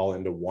wrapping it all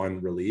into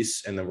one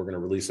release, and then we're going to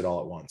release it all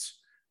at once.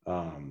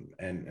 And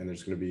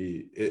there's going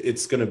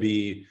to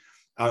be,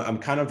 I'm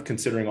kind of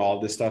considering all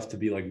of this stuff to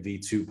be like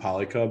V2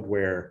 Polycub,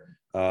 where,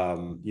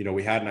 you know,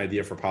 we had an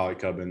idea for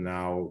Polycub, and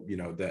now, you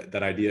know,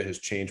 that idea has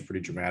changed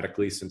pretty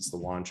dramatically since the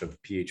launch of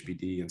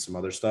PHBD and some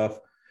other stuff,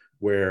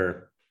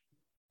 where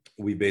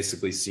we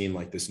basically seen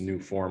like this new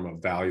form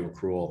of value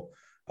accrual.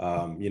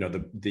 You know,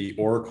 the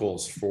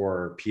oracles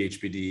for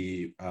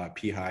PHBD,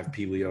 PHive,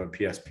 PLeo, and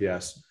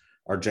PSPS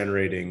are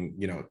generating,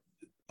 you know,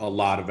 a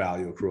lot of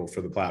value accrual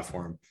for the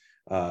platform.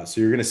 So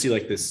you're going to see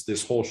like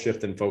this whole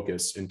shift in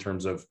focus in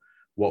terms of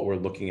what we're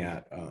looking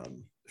at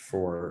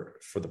for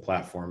the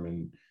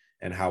platform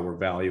and how we're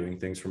valuing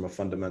things from a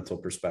fundamental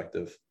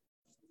perspective.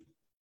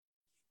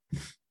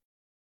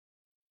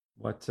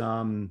 What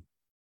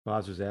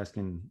Boz was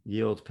asking,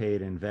 yield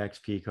paid in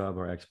Vex, PCub,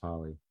 or X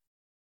Poly?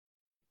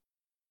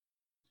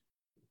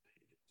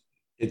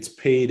 It's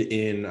paid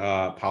in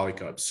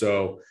Polycub.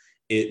 So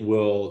it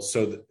will.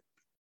 So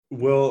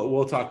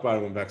we'll talk about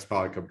it when Vex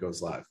Polycub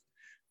goes live.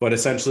 But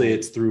essentially,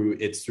 it's through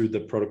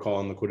the protocol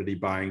and liquidity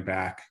buying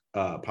back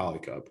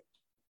Polycub.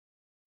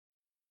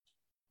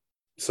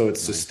 So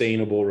it's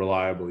sustainable,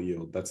 reliable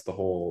yield. That's the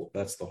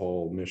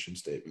whole mission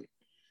statement.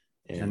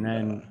 And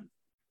then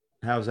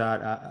How's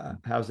that?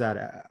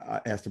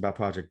 I asked about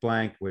Project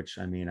Blank, which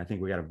I mean, I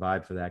think we got a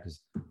vibe for that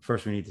because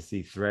first we need to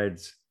see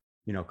threads,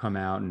 come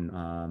out, and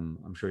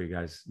I'm sure you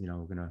guys,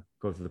 are gonna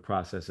go through the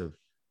process of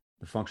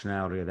the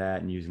functionality of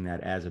that and using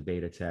that as a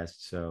beta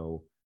test.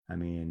 So, I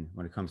mean,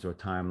 when it comes to a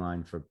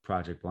timeline for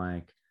Project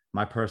Blank,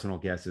 my personal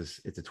guess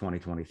is it's a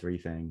 2023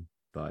 thing,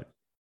 but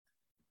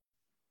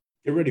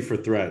Get ready for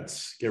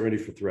threads. Get ready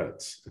for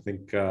threads.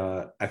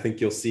 I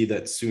think you'll see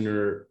that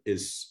sooner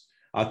is.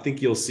 I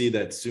think you'll see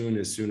that soon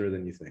is sooner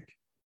than you think.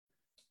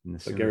 in the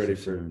So get soonest ready of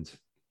for. soons.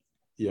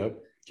 Yep.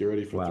 Get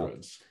ready for Well,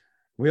 threads.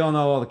 we all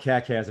know all the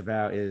cat cares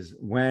about is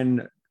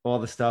when all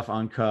the stuff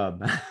on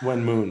Cub.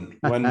 When moon.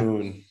 When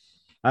moon.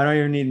 I don't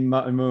even need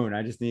Moon.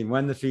 I just need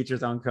when the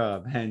features on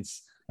Cub.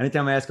 Hence,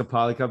 anytime I ask a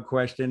Polycub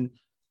question,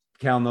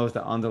 Cal knows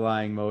the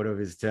underlying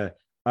motive is to,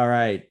 all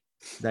right,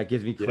 that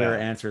gives me clear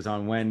Yeah. answers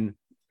on when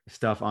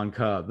stuff on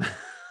Cub.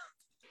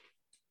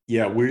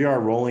 Yeah, we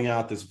are rolling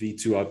out this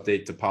V2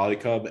 update to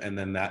Polycub, and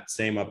then that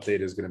same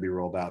update is going to be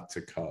rolled out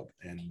to Cub.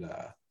 And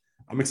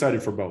I'm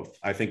excited for both.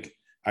 I think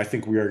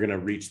we are going to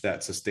reach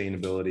that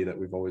sustainability that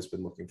we've always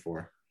been looking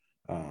for.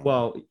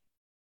 Well,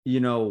 you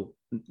know,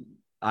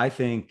 I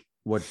think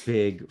what's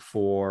big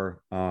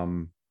for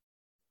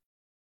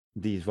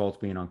these vaults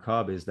being on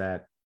Cub is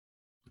that,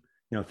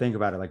 think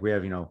about it. Like we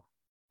have,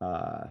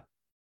 uh,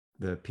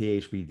 the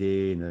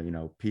PHBD and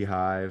the, P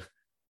Hive.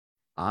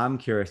 I'm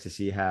curious to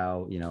see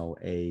how,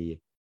 a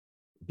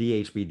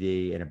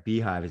BHBD and a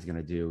Beehive is going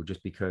to do,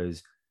 just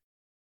because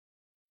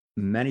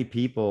many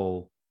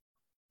people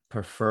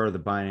prefer the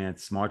Binance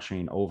Smart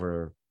Chain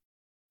over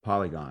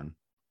Polygon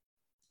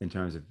in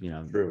terms of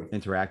True.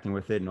 interacting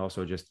with it, and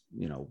also just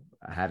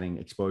having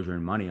exposure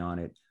and money on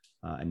it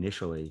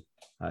initially,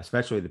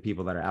 especially the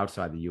people that are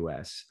outside the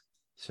U.S.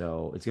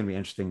 So it's going to be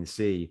interesting to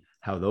see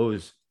how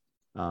those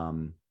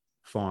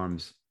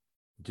farms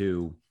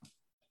do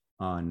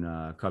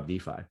on Cub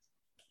DeFi.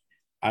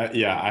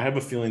 I have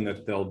a feeling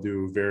that they'll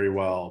do very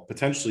well,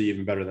 potentially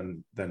even better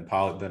than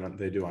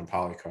they do on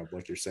Polycub.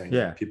 Like you're saying,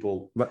 Yeah,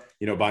 people, but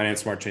Binance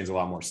Smart Chain is a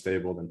lot more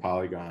stable than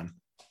Polygon.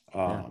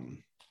 yeah,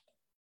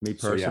 me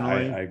So yeah, I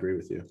personally, agree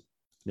with you.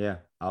 yeah,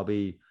 I'll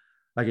be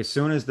like, as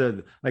soon as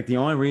the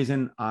only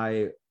reason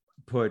I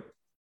put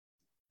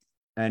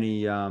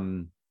any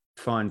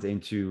funds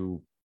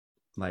into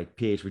like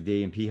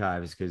PHBD and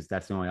Beehive is because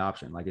that's the only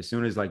option. Like as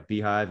soon as like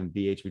Beehive and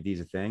BHBD is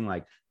a thing,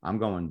 like I'm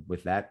going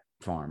with that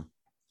farm.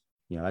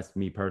 That's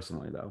me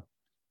personally though.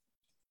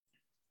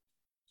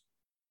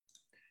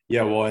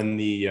 Yeah, well, and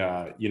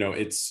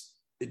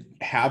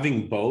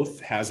having both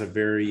has a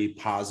very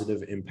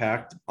positive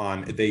impact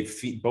on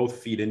both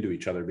feed into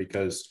each other,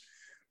 because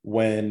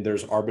when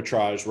there's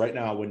arbitrage right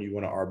now, when you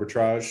want to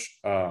arbitrage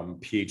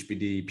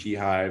PHBD,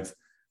 Phive,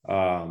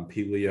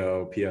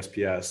 PLEO,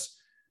 PSPS,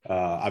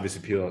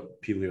 obviously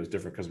PLEO is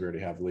different because we already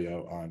have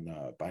Leo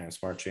on Binance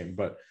Smart Chain,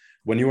 but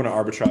when you want to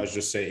arbitrage,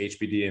 just say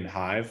HBD and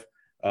Hive,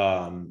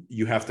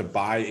 you have to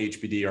buy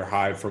HBD or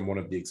Hive from one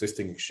of the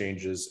existing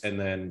exchanges. And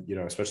then,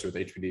 especially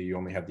with HBD, you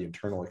only have the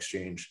internal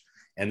exchange.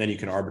 And then you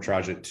can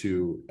arbitrage it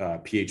to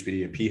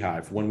PHBD and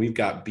Phive. When we've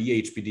got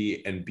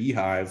BHBD and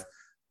Beehive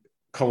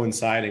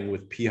coinciding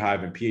with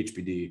Phive and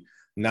PHBD,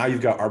 now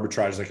you've got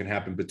arbitrage that can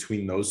happen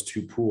between those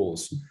two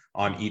pools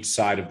on each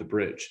side of the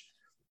bridge.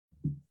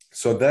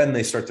 So then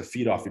they start to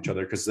feed off each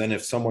other, because then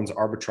if someone's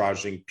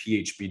arbitraging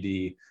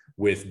PHBD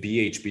with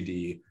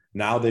BHBD,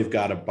 now they've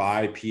got to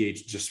buy for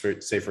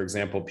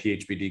example,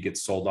 PHBD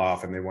gets sold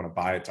off and they want to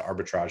buy it to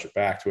arbitrage it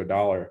back to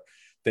 $1.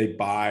 They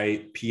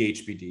buy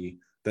PHBD,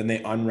 then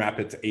they unwrap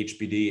it to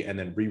HBD and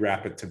then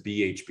rewrap it to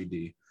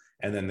BHBD,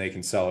 and then they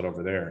can sell it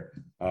over there.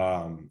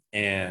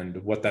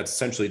 And what that's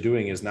essentially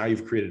doing is now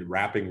you've created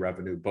wrapping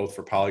revenue both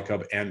for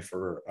Polycub and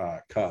for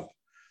Cub.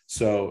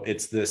 So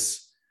it's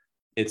this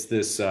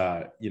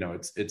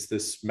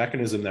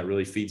mechanism that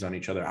really feeds on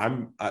each other.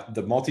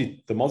 The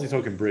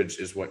multi-token bridge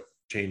is what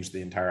changed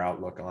the entire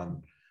outlook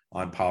on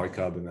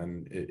Polycub, and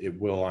then it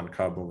will on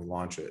Cub when we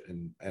launch it.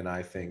 And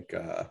I think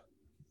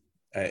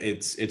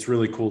it's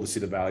really cool to see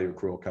the value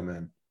accrual come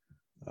in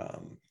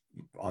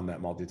on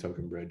that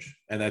multi-token bridge,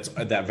 and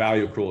that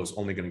value accrual is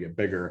only going to get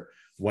bigger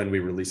when we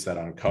release that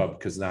on Cub,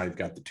 because now you've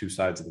got the two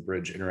sides of the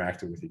bridge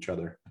interacting with each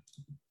other.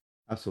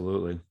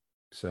 Absolutely.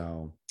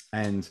 So,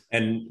 and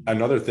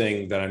another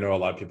thing that I know a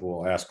lot of people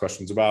will ask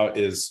questions about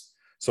is,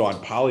 so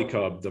on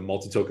Polycub, the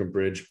multi-token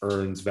bridge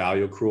earns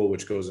value accrual,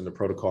 which goes into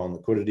protocol and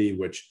liquidity,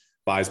 which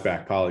buys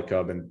back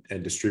Polycub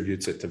and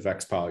distributes it to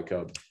Vex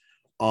Polycub.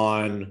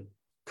 On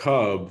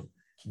Cub,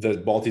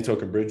 the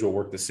multi-token bridge will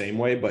work the same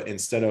way, but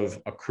instead of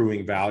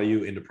accruing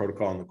value into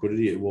protocol and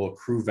liquidity, it will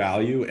accrue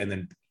value and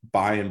then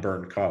buy and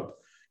burn Cub.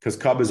 Because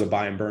Cub is a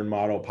buy and burn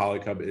model,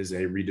 Polycub is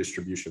a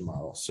redistribution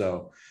model.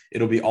 So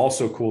it'll be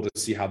also cool to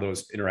see how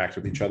those interact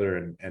with each other,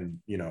 and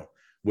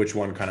which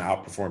one kind of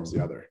outperforms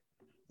the other.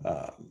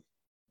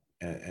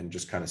 And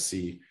just kind of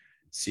see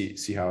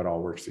how it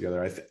all works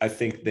together. I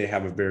think they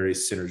have a very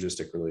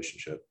synergistic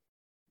relationship.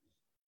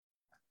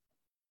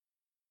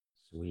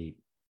 Sweet.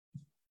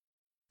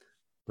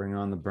 Bring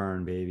on the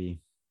burn,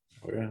 baby.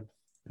 Oh yeah.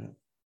 Yeah.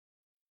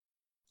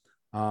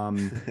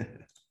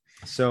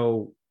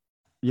 So,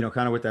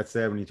 kind of with that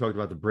said, when you talked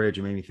about the bridge,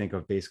 it made me think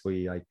of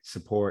basically like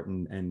support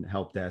and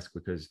help desk,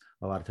 because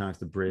a lot of times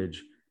the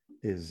bridge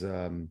is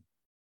a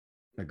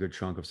good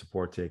chunk of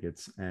support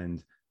tickets.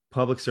 And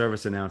public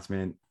service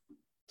announcement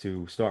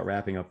to start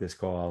wrapping up this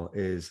call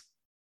is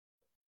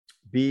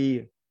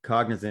be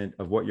cognizant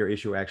of what your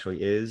issue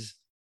actually is,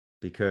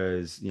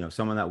 because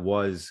someone that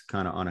was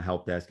kind of on a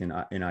help desk in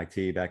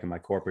IT back in my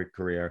corporate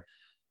career,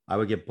 I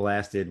would get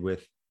blasted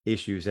with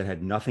issues that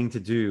had nothing to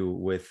do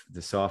with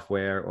the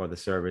software or the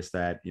service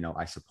that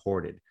I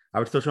supported. I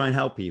would still try and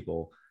help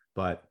people,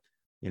 but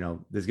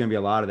there's going to be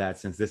a lot of that,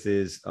 since this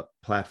is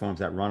platforms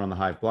that run on the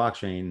Hive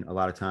blockchain. A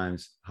lot of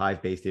times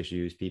Hive based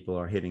issues people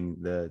are hitting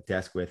the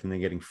desk with, and they're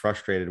getting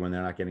frustrated when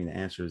they're not getting the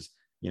answers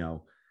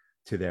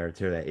to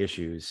their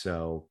issues.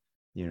 So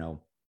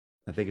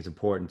I think it's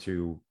important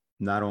to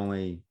not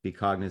only be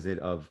cognizant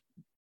of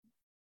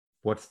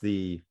what's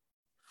the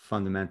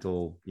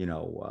fundamental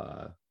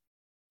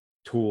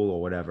tool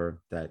or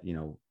whatever that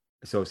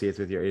associates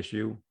with your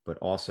issue, but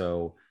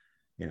also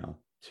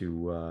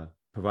to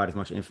provide as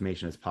much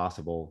information as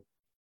possible,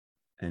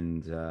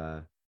 and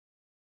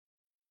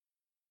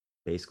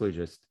basically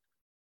just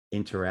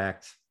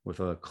interact with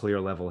a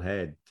clear level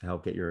head to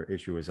help get your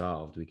issue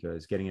resolved,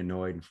 because getting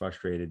annoyed and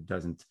frustrated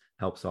doesn't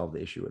help solve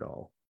the issue at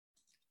all.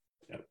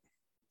 Yep.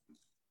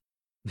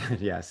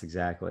 Yes,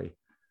 exactly.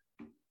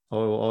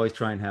 Always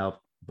try and help,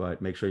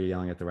 but make sure you're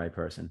yelling at the right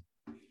person.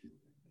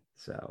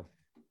 So,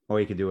 or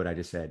you can do what I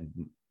just said: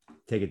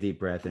 take a deep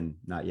breath and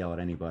not yell at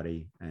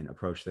anybody, and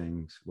approach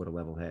things with a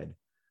level head.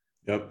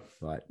 Yep.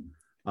 But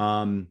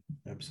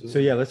absolutely. So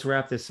yeah, let's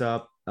wrap this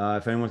up.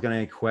 If anyone's got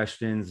any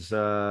questions,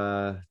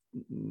 get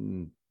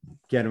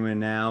them in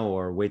now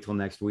or wait till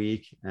next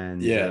week.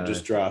 And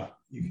just drop.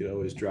 You could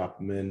always drop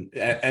them in,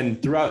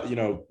 and throughout,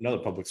 another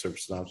public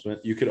service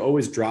announcement, you could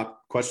always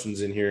drop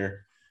questions in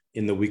here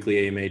in the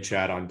weekly AMA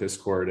chat on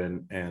Discord,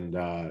 and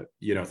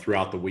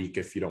throughout the week,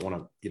 if you don't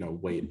want to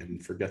wait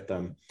and forget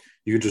them,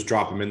 you could just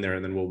drop them in there,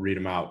 and then we'll read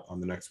them out on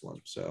the next one.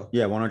 So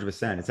yeah,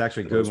 100%. It's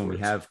actually good when we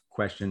have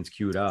questions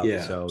queued up.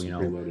 Yeah, so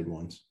preloaded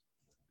ones.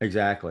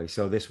 Exactly.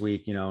 So this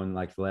week, in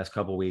like the last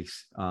couple of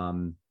weeks,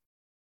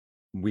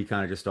 we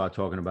kind of just start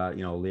talking about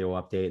Leo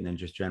update, and then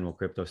just general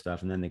crypto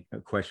stuff, and then the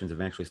questions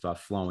eventually start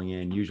flowing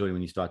in. Usually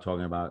when you start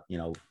talking about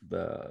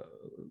the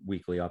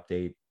weekly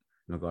update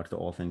in regards to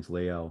all things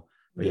Leo.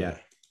 But yeah,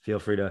 feel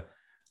free to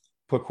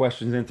put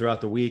questions in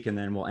throughout the week, and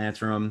then we'll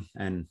answer them.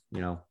 And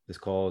this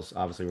call is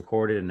obviously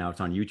recorded, and now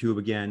it's on YouTube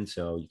again,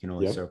 so you can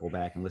always circle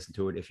back and listen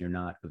to it if you're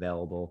not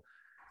available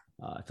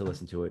to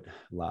listen to it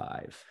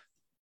live.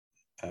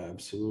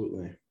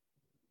 Absolutely.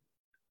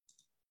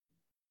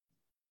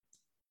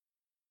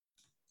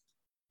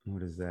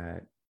 What is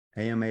that?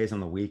 AMAs on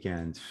the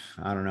weekend.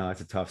 I don't know.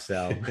 It's a tough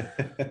sell.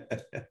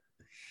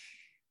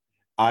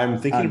 I'm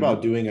thinking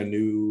about doing a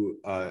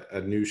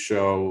new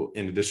show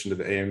in addition to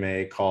the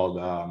AMA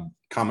called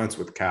Comments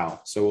with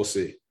Cal. So we'll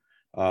see.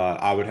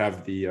 I would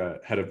have the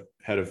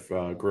head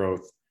of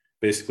growth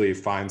basically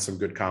find some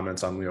good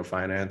comments on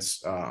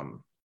LeoFinance,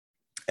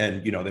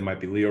 and they might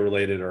be Leo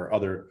related or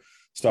other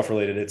stuff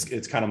related.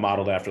 It's kind of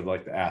modeled after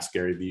like the Ask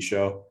Gary Vee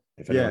show.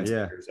 If anyone's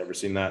ever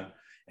seen that.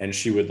 And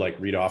she would like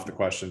read off the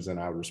questions, and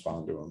I would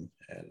respond to them.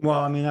 And, well,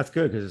 I mean, that's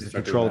good because it's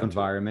a controlled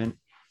environment,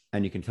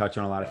 and you can touch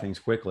on a lot of things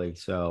quickly.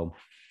 So,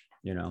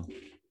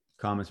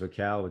 comments with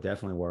Cal would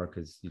definitely work,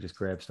 because you just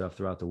grab stuff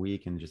throughout the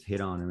week and just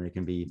hit on them. And it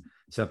can be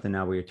something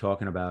now where you're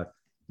talking about,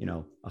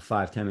 a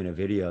 5-10 minute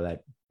video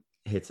that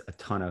hits a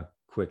ton of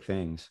quick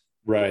things.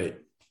 Right.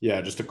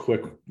 Yeah. Just a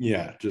quick,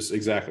 just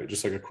exactly.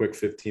 Just like a quick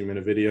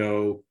 15-minute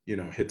video,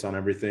 hits on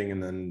everything.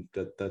 And then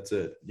that's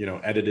it,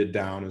 edited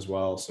down as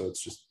well. So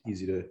it's just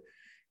easy to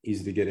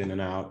get in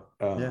and out.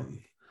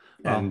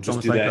 And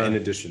just do like that in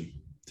addition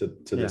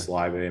to this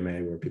live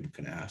AMA where people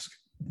can ask.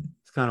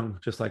 It's kind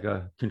of just like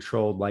a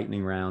controlled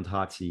lightning round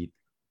hot seat.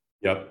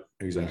 Yep,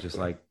 exactly. It's just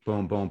like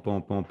boom, boom,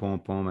 boom, boom,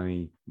 boom, boom. I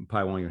mean, you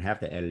probably won't even have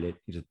to edit it.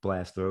 You just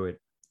blast through it.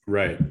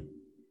 Right.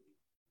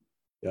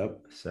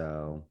 Yep.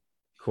 So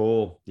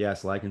cool.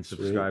 Yes, like and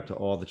subscribe to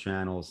all the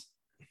channels.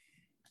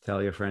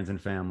 Tell your friends and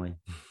family.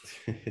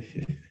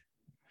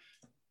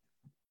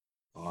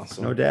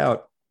 Awesome. No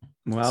doubt.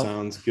 Well,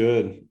 sounds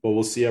good. Well,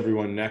 we'll see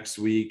everyone next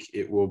week.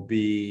 It will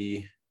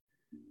be,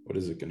 what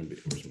is it going to be?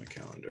 Where's my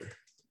calendar?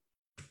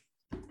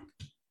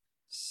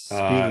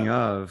 Speaking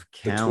of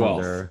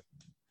calendar,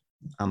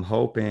 I'm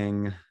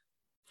hoping,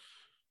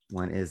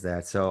 when is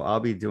that? So I'll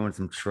be doing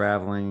some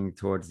traveling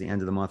towards the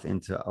end of the month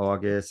into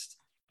August.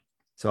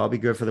 So I'll be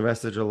good for the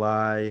rest of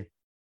July.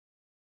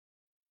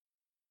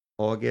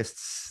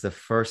 August's the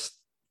first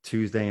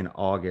Tuesday in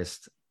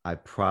August. I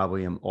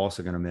probably am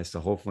also going to miss. So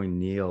hopefully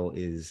Neil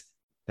is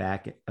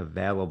back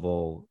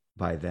available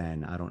by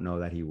then. I don't know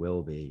that he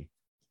will be.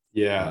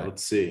 Yeah,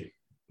 let's see.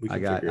 I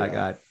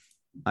got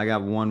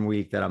 1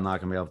 week that I'm not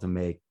gonna be able to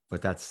make,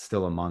 but that's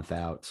still a month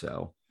out.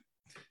 So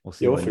we'll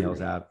see when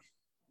Neil's out.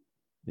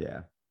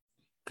 Yeah.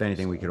 If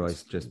anything, we could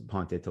always just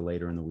punt it to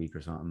later in the week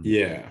or something.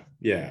 Yeah,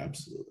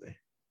 absolutely.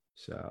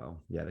 So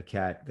yeah, the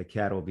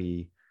cat will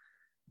be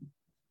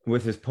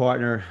with his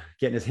partner,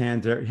 getting his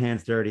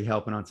hands dirty,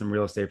 helping on some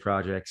real estate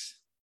projects.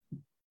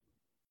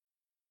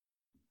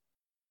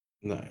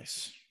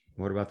 Nice.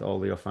 What about the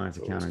old LeoFinance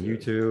account on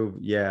YouTube?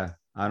 Yeah,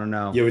 I don't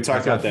know. Yeah, we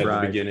talked about that fried.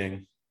 at the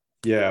beginning.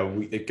 Yeah,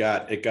 it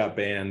got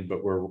banned,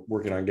 but we're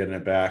working on getting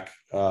it back.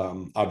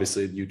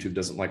 Obviously, YouTube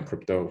doesn't like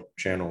crypto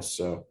channels,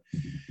 so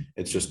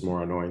it's just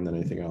more annoying than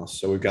anything else.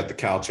 So we've got the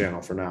Cal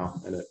channel for now,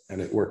 and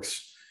it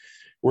works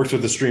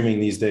with the streaming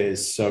these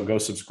days. So go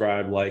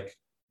subscribe, like,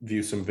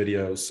 view some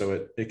videos,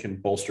 so it can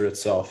bolster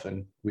itself,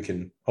 and we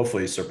can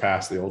hopefully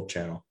surpass the old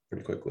channel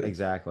pretty quickly.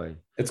 Exactly.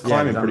 It's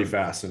climbing pretty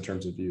fast in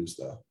terms of views,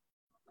 though.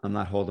 I'm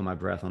not holding my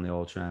breath on the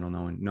old channel,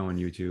 knowing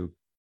YouTube.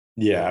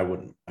 Yeah, I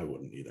wouldn't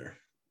either.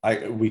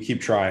 We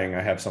keep trying.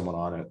 I have someone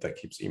on it that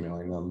keeps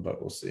emailing them,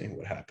 but we'll see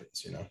what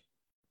happens,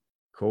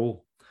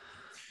 Cool.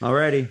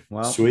 Alrighty.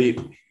 Well, sweet.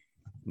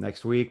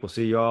 Next week, we'll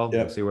see y'all.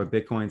 Yep. We'll see where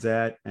Bitcoin's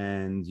at,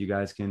 and you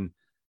guys can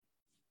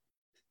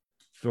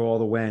throw all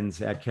the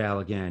wins at Cal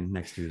again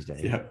next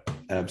Tuesday. Yep,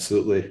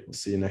 absolutely. We'll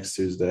see you next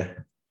Tuesday.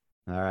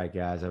 All right,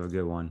 guys. Have a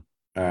good one.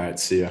 All right.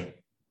 See ya.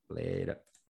 Later.